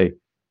want to see.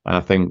 And I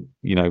think,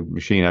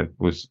 Machine Head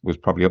was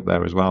probably up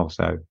there as well.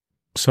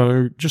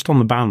 So just on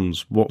the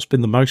bands, what's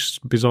been the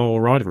most bizarre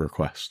rider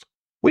request?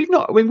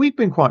 We've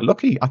been quite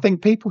lucky. I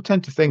think people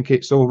tend to think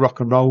it's all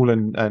rock and roll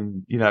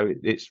and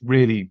it's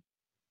really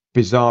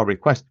bizarre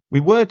requests.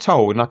 We were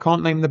told, and I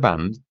can't name the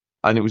band,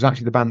 and it was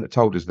actually the band that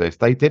told us this.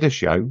 They did a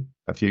show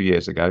a few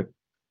years ago,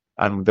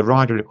 and the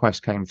rider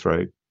request came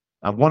through,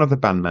 and one of the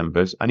band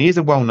members, and he is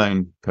a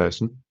well-known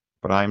person,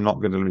 but I'm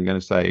not going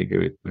to say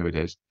who it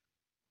is,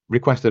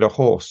 requested a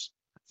horse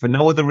for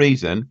no other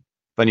reason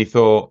than he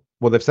thought,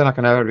 well, they've said I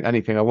can have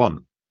anything I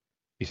want.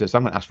 He says,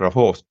 I'm going to ask for a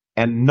horse,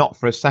 and not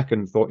for a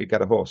second thought he'd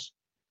get a horse.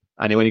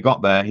 And when he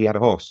got there, he had a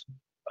horse.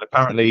 And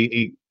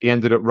apparently he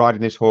ended up riding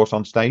this horse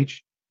on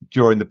stage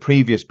during the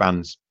previous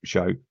band's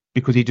show,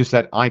 because he just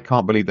said, I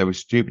can't believe they were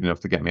stupid enough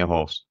to get me a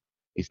horse.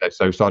 He said,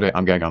 so sorry,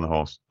 I'm going on the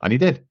horse. And he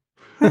did.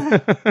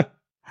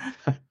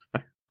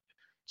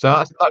 So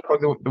that's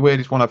probably the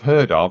weirdest one I've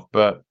heard of.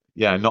 But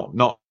yeah,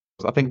 not.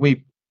 I think the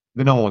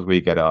normal ones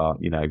we get are,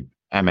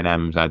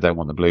 M&Ms. I don't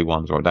want the blue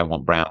ones, or I don't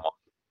want brown ones.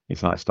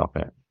 It's like, stop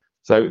it.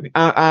 So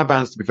our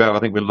bands, to be fair, I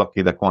think we're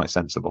lucky. They're quite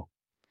sensible.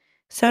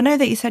 So I know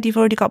that you said you've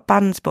already got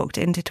bands booked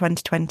into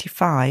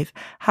 2025.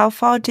 How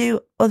far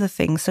do other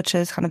things, such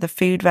as kind of the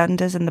food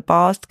vendors and the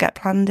bars, get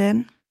planned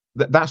in?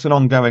 That's an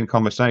ongoing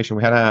conversation.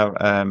 We had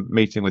our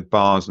meeting with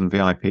bars and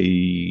VIP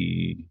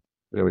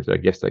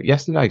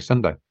yesterday,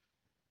 Sunday.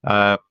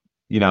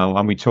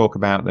 And we talk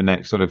about the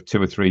next sort of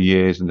 2 or 3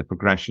 years and the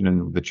progression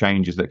and the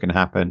changes that can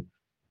happen.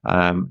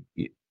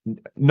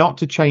 Not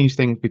to change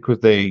things because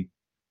they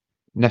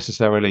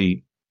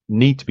necessarily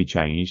need to be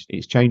changed.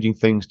 It's changing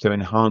things to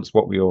enhance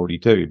what we already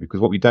do, because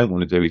what we don't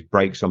want to do is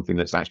break something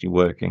that's actually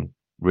working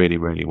really,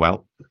 really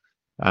well.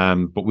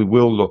 But we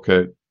will look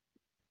at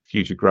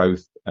future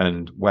growth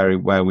and where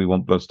we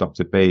want Bloodstock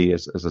to be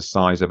as a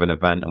size of an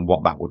event and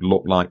what that would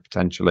look like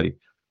potentially.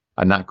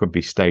 And that could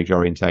be stage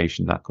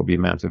orientation, that could be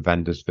amount of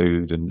vendors,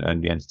 food,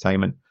 and the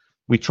entertainment.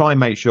 We try and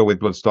make sure with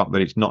Bloodstock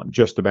that it's not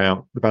just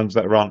about the bands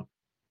that are on.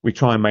 We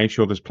try and make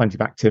sure there's plenty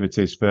of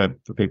activities for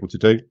people to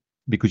do,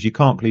 because you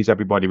can't please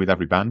everybody with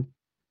every band.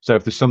 So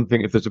if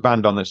there's a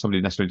band on that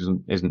somebody necessarily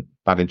isn't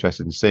that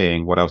interested in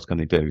seeing, what else can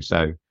they do?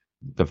 So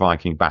the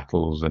Viking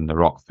battles and the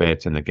rock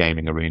fit and the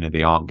gaming arena,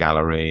 the art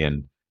gallery,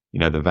 and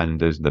the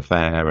vendors, the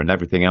fair, and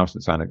everything else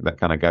that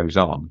kind of goes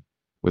on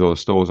with all the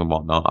stores and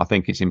whatnot. I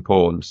think it's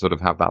important to sort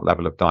of have that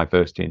level of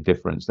diversity and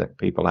difference, that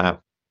people have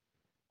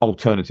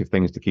alternative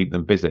things to keep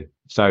them busy.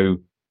 So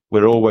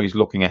we're always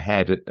looking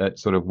ahead at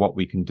sort of what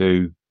we can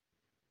do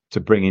to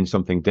bring in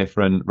something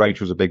different.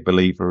 Rachel's a big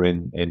believer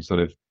in sort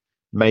of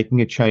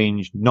making a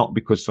change, not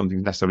because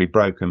something's necessarily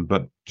broken,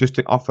 but just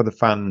to offer the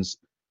fans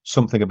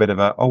something a bit of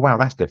oh wow,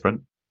 that's different.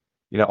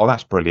 Oh,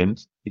 that's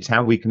brilliant. It's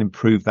how we can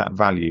improve that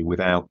value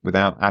without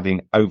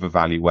adding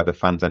overvalue where the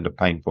fans end up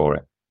paying for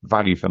it.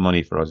 Value for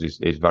money for us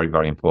is very,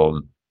 very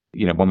important.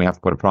 When we have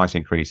to put a price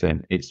increase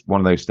in, it's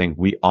one of those things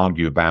we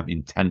argue about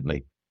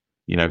intently.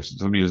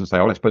 Somebody doesn't say,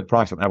 oh, let's put the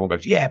price up. And everyone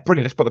goes, yeah,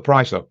 brilliant, let's put the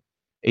price up.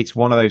 It's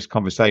one of those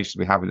conversations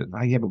we have.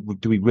 Oh, yeah,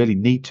 but do we really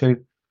need to?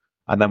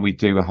 And then we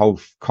do a whole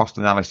cost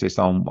analysis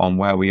on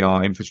where we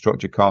are,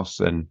 infrastructure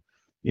costs and,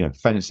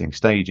 fencing,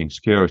 staging,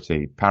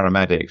 security,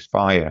 paramedics,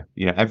 fire,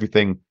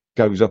 everything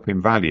goes up in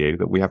value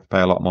that we have to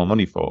pay a lot more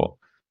money for.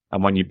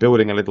 And when you're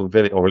building a little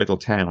village or a little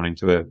town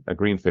into a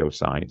greenfield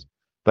site,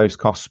 those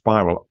costs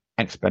spiral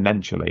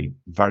exponentially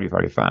very,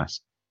 very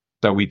fast.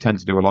 So we tend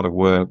to do a lot of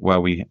work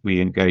where we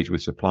engage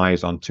with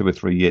suppliers on 2 or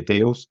 3 year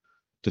deals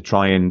to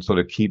try and sort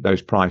of keep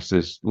those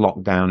prices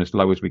locked down as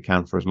low as we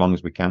can for as long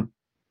as we can.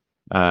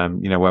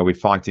 Where we're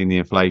fighting the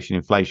inflation.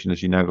 Inflation,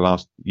 as you know, the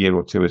last year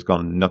or two has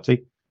gone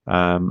nutty.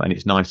 And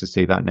it's nice to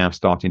see that now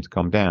starting to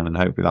come down, and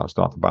hopefully that'll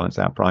start to balance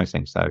out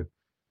pricing. So,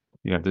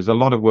 there's a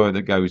lot of work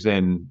that goes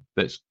in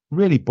that's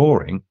really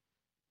boring,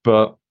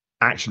 but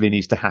actually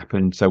needs to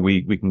happen so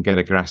we can get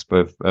a grasp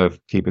of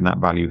keeping that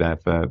value there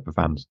for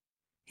fans.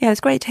 Yeah,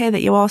 it's great to hear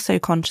that you are so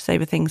conscious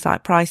over things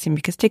like pricing,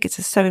 because tickets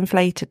are so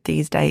inflated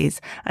these days.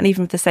 And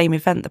even for the same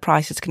event, the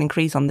prices can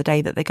increase on the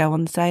day that they go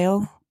on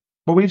sale.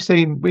 Well, we've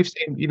seen,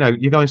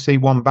 you go and see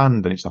one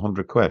band and it's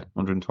 100 quid,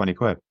 120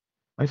 quid.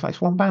 It's like,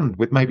 it's one band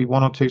with maybe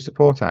 1 or 2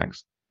 support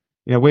acts.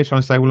 We're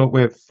trying to say, well, look,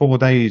 we're 4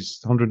 days,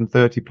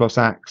 130 plus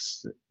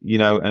acts,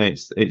 and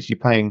it's you're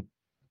paying,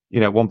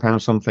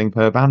 £1 something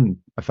per band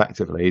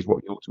effectively is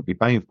what you ought to be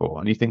paying for.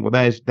 And you think, well,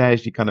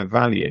 there's your kind of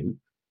value.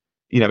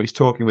 It's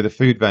talking with the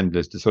food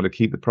vendors to sort of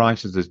keep the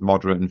prices as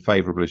moderate and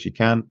favourable as you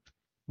can.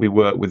 We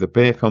work with the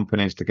beer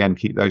companies to, again,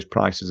 keep those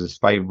prices as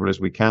favourable as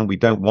we can. We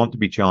don't want to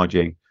be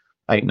charging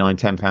 £8, £9,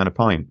 £10 a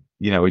pint,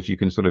 as you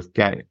can sort of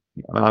get.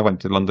 I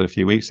went to London a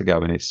few weeks ago,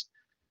 and it's,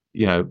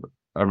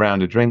 a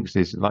round of drinks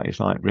is like, it's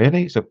like,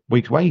 really? It's a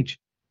week's wage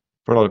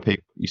for a lot of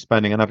people you're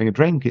spending on having a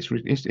drink.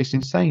 It's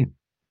insane.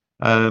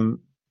 And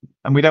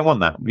we don't want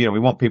that. We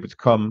want people to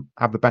come,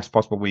 have the best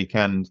possible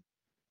weekend.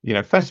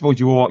 Festivals,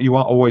 you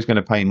are always going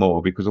to pay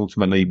more, because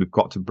ultimately we've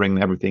got to bring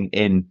everything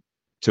in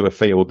to a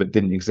field that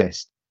didn't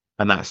exist,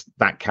 and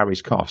that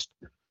carries cost.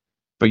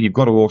 But you've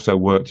got to also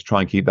work to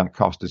try and keep that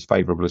cost as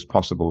favourable as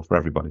possible for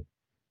everybody.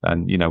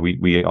 And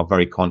we are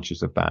very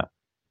conscious of that.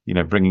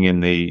 Bringing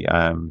in the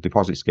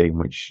deposit scheme,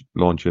 which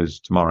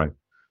launches tomorrow,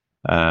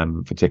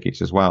 for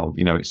tickets as well.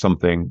 It's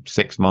something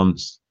 6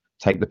 months,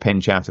 take the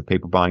pinch out of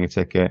people buying a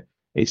ticket.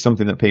 It's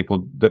something that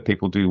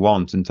people do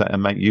want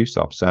and make use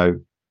of. So,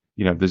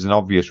 there's an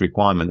obvious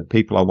requirement that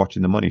people are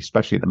watching the money,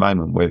 especially at the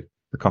moment with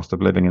the cost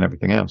of living and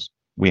everything else.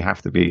 We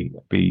have to be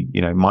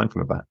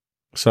mindful of that.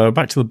 So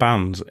back to the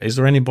bands. Is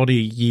there anybody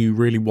you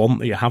really want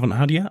that you haven't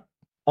had yet?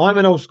 I'm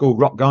an old school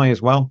rock guy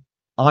as well.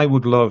 I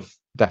would love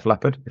Def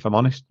Leppard, if I'm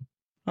honest.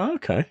 Oh,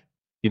 okay.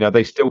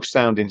 They still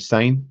sound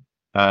insane.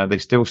 They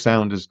still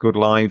sound as good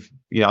live.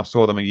 I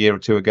saw them a year or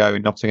 2 ago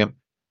in Nottingham,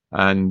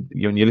 and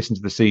when you listen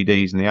to the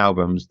CDs and the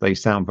albums, they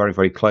sound very,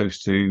 very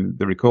close to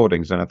the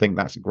recordings, and I think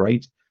that's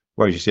great.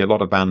 Whereas you see a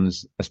lot of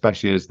bands,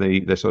 especially as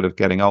they're sort of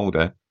getting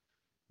older,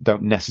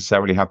 don't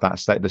necessarily have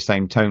the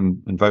same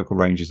tone and vocal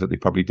ranges that they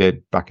probably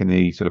did back in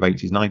the sort of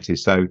 80s, 90s.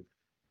 So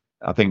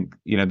I think,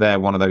 they're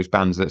one of those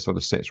bands that sort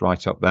of sits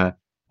right up there.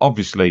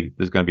 Obviously,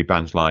 there's going to be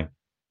bands like,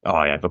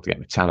 oh yeah, I'd love to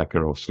get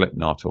Metallica or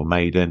Slipknot or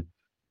Maiden.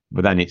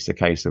 But then it's a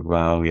case of,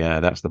 well, yeah,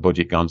 that's the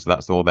budget gone. So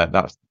that's all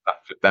that's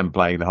them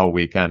playing the whole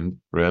weekend,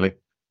 really.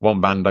 One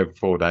band over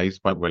 4 days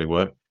won't really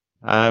work.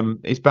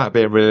 It's about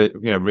being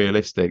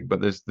realistic, but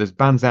there's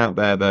bands out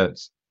there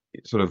that's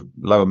sort of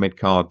lower mid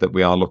card that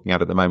we are looking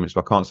at the moment.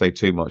 So I can't say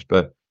too much,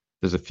 but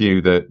there's a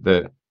few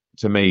that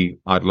to me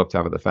I'd love to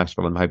have at the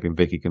festival. I'm hoping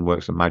Vicky can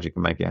work some magic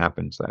and make it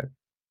happen. So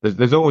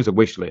there's always a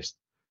wish list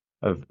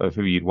of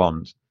who you'd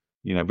want,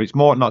 but it's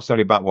more not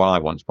necessarily about what I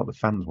want, it's what the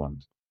fans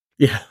want.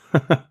 Yeah.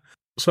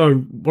 So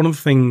one of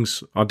the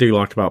things I do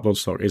like about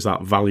Bloodstock is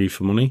that value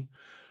for money.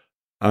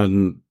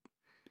 And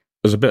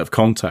as a bit of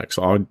context,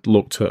 I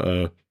looked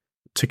at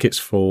tickets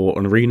for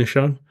an arena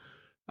show,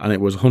 and it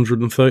was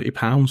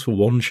 £130 for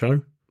one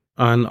show.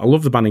 And I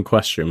love the band in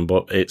question,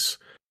 but it's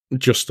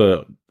just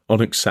a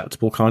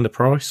unacceptable kind of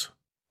price.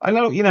 I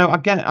know, I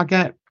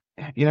get,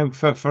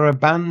 for a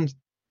band,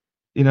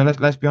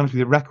 let's be honest with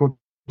you, record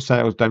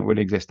sales don't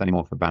really exist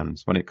anymore for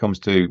bands when it comes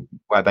to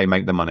where they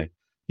make the money.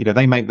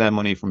 They make their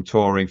money from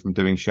touring, from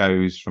doing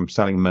shows, from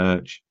selling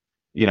merch,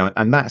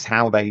 and that's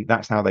how they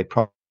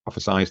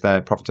profitize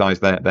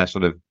their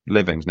sort of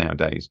livings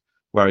nowadays.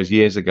 Whereas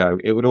years ago,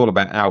 it was all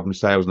about album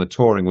sales, and the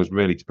touring was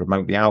really to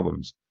promote the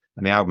albums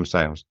and the album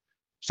sales.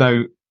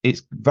 So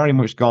it's very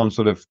much gone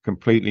sort of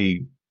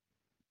completely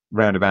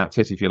roundabout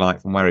tit, if you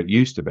like, from where it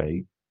used to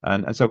be.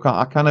 And so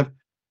I kind of,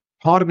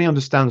 part of me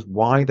understands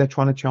why they're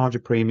trying to charge a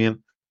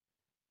premium.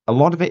 A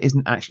lot of it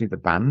isn't actually the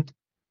band.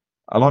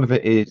 A lot of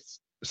it is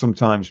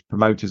sometimes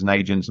promoters and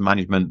agents and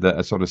management that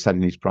are sort of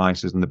setting these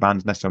prices, and the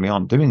bands necessarily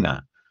aren't doing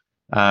that.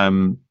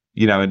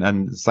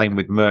 And same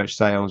with merch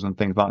sales and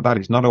things like that.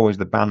 It's not always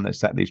the band that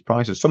set these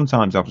prices.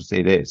 Sometimes, obviously,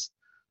 it is,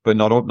 but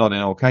not in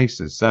all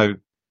cases. So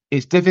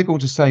it's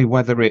difficult to say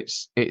whether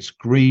it's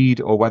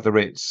greed or whether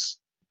it's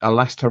a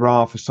last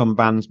hurrah for some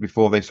bands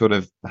before they sort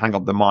of hang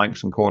up the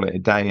mics and call it a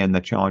day, and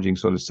they're charging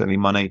sort of silly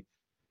money.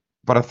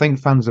 But I think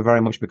fans are very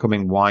much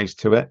becoming wise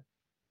to it.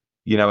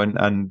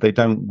 And they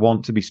don't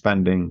want to be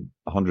spending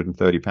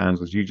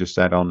 £130, as you just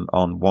said, on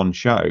one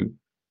show.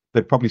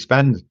 They'd probably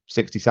spend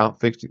 60,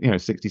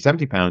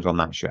 70 pounds on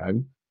that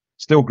show,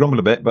 still grumble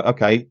a bit, but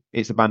okay,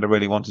 it's a band I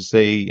really want to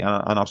see,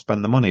 and I'll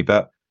spend the money.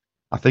 But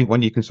I think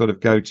when you can sort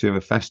of go to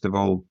a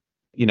festival,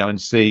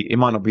 and see, it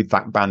might not be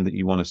that band that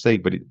you want to see,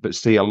 but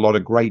see a lot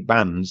of great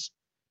bands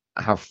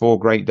have 4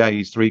 great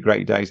days, 3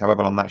 great days,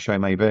 however long that show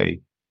may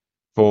be,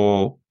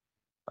 for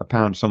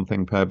 £1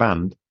 something per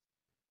band.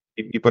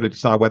 You've got to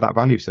decide where that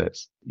value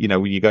sits.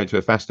 When you go to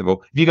a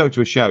festival, if you go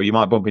to a show, you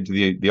might bump into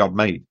the odd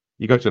mate.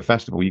 You go to a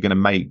festival, you're going to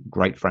make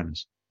great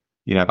friends,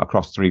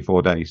 across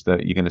 3-4 days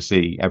that you're going to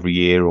see every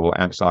year or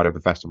outside of the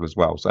festival as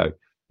well. So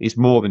it's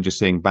more than just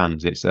seeing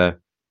bands. It's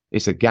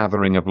a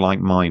gathering of like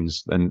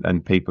minds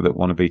and people that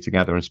want to be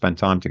together and spend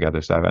time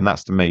together. So, and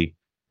that's to me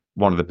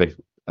one of the big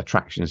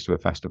attractions to a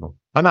festival,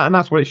 and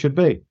that's what it should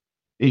be.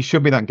 It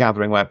should be that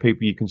gathering where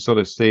people you can sort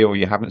of see, or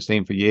you haven't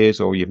seen for years,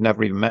 or you've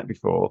never even met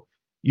before.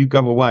 You go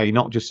away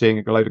not just seeing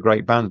a load of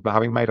great bands, but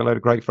having made a load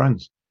of great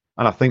friends.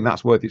 And I think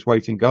that's worth its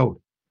weight in gold.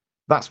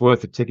 That's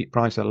worth the ticket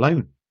price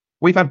alone.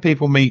 We've had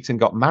people meet and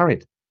got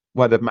married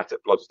where they've met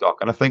at Bloodstock.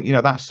 And I think,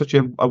 that's such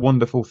a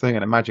wonderful thing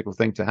and a magical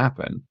thing to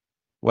happen,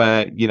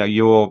 where,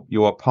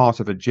 you're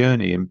part of a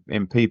journey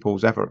in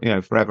people's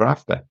forever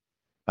after.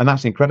 And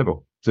that's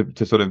incredible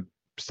to sort of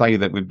say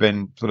that we've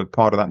been sort of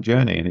part of that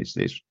journey. And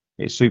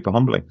it's super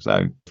humbling.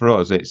 So for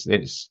us,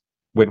 it's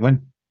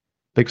win-win.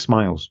 Big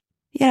smiles.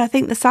 Yeah, I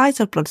think the size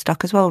of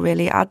Bloodstock as well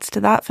really adds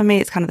to that. For me,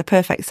 it's kind of the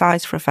perfect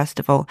size for a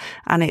festival,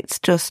 and it's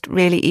just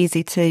really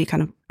easy to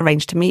kind of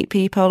arrange to meet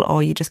people,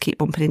 or you just keep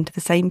bumping into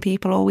the same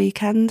people all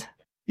weekend.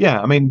 Yeah,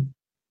 I mean,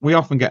 we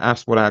often get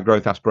asked what our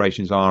growth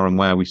aspirations are and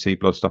where we see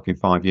Bloodstock in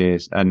 5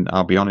 years. And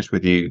I'll be honest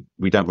with you,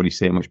 we don't really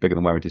see it much bigger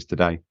than where it is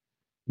today.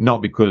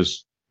 Not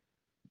because,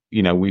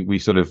 we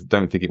sort of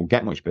don't think it will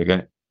get much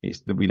bigger.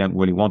 It's that we don't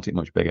really want it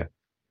much bigger.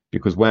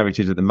 Because where it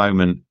is at the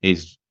moment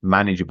is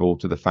manageable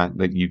to the fact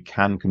that you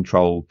can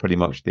control pretty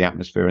much the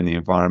atmosphere and the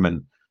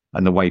environment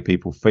and the way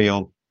people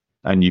feel,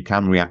 and you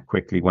can react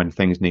quickly when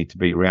things need to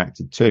be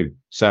reacted to.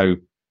 So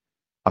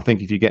I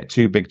think if you get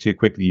too big too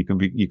quickly,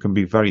 you can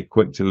be very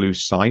quick to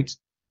lose sight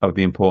of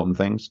the important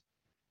things.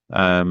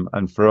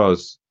 And for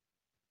us,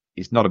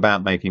 it's not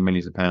about making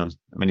millions of pounds.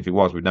 I mean, if it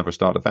was, we'd never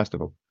start a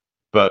festival.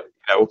 But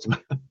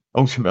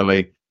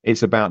ultimately,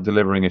 it's about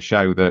delivering a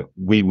show that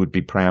we would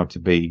be proud to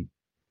be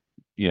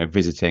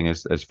visiting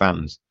as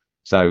fans.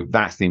 So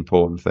that's the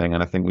important thing.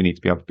 And I think we need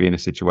to be able to be in a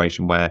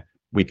situation where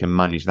we can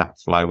manage that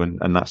flow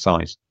and that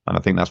size. And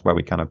I think that's where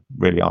we kind of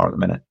really are at the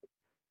minute.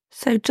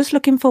 So just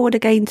looking forward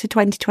again to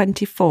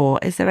 2024,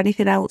 is there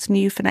anything else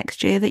new for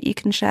next year that you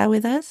can share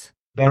with us?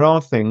 There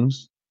are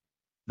things.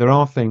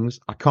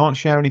 I can't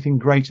share anything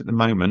great at the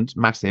moment,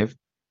 massive,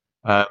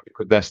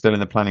 because they're still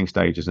in the planning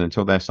stages. And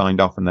until they're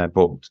signed off and they're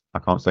booked, I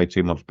can't say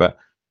too much. But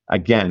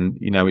again,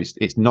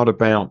 it's not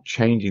about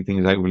changing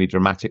things overly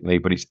dramatically,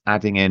 but it's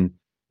adding in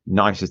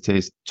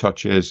niceties,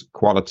 touches,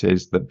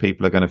 qualities that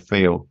people are going to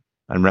feel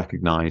and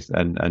recognize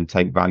and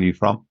take value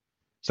from.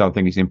 So I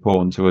think it's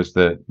important to us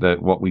that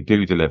what we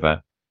do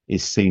deliver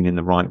is seen in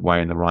the right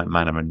way, in the right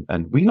manner.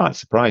 And we like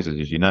surprises,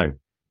 as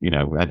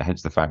and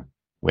hence the fact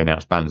we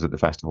announce bands at the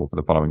festival for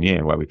the following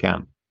year where we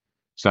can.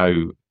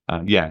 So, I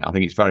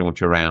think it's very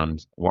much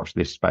around watch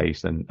this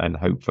space and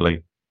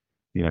hopefully,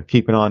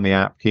 keep an eye on the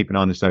app, keep an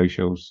eye on the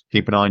socials,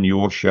 keep an eye on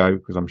your show,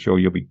 because I'm sure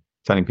you'll be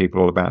telling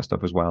people all about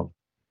stuff as well,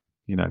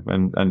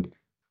 and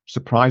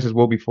surprises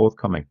will be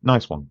forthcoming.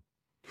 Nice one.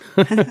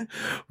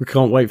 We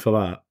can't wait for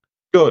that.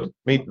 Good.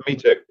 Me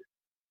too.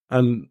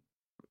 And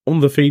on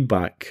the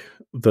feedback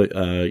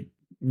that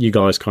you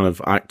guys kind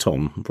of act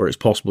on, where it's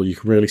possible, you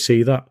can really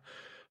see that.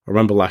 I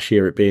remember last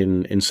year it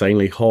being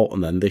insanely hot,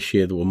 and then this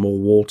year there were more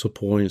water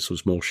points, there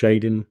was more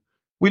shading.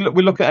 We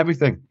look at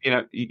everything.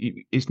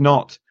 It's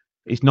not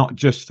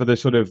just for the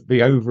sort of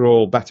the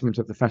overall betterment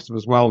of the festival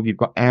as well. You've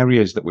got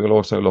areas that we'll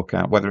also look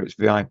at, whether it's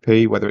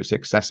VIP, whether it's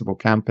accessible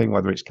camping,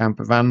 whether it's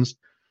camper vans.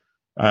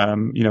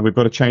 We've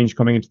got a change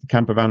coming into the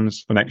camper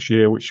vans for next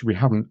year, which we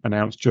haven't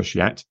announced just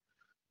yet,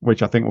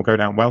 which I think will go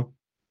down well.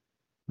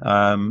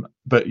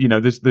 But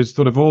there's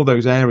sort of all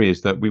those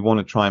areas that we want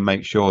to try and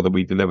make sure that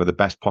we deliver the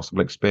best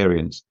possible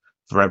experience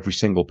for every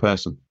single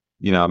person.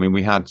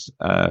 We had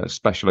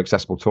special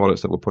accessible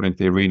toilets that were put into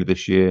the arena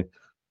this year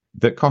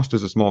that cost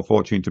us a small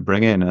fortune to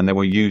bring in, and they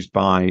were used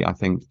by, I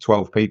think,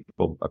 12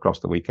 people across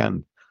the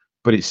weekend.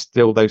 But it's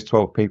still those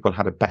 12 people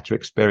had a better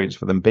experience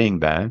for them being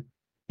there.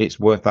 It's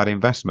worth that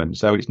investment.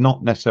 So it's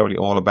not necessarily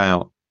all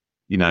about,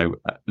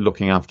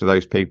 looking after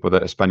those people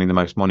that are spending the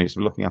most money. It's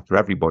looking after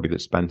everybody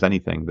that spends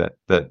anything,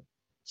 that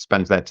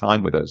spends their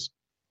time with us.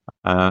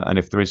 And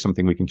if there is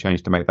something we can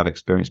change to make that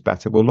experience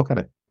better, we'll look at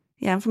it.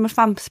 Yeah, and from a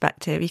fan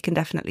perspective, you can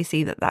definitely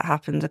see that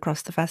happens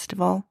across the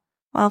festival.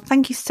 Well,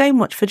 thank you so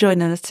much for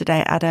joining us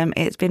today, Adam.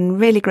 It's been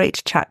really great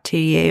to chat to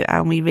you,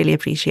 and we really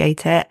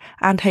appreciate it.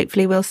 And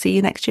hopefully we'll see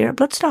you next year at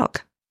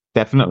Bloodstock.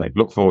 Definitely.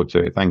 Look forward to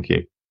it. Thank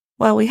you.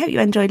 Well, we hope you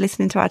enjoyed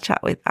listening to our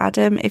chat with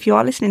Adam. If you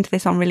are listening to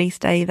this on release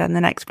day, then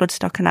the next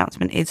Bloodstock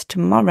announcement is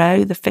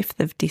tomorrow, the 5th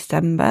of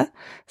December.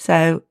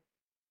 So,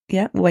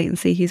 wait and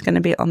see who's going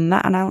to be on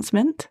that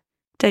announcement.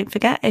 Don't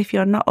forget, if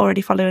you're not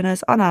already following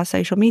us on our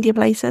social media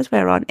places,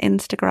 we're on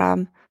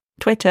Instagram,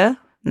 Twitter,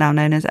 now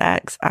known as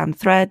X, and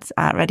Threads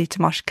at Ready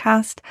to Mosh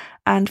Cast,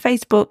 and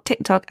Facebook,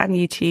 TikTok, and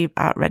YouTube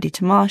at Ready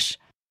to Mosh.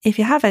 If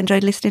you have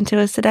enjoyed listening to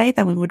us today,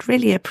 then we would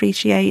really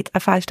appreciate a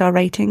 5-star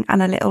rating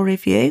and a little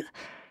review.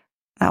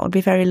 That would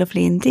be very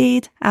lovely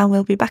indeed, and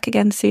we'll be back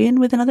again soon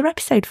with another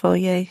episode for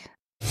you.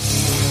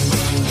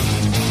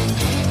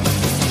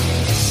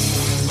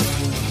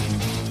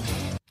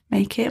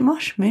 Make it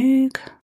mosh moog.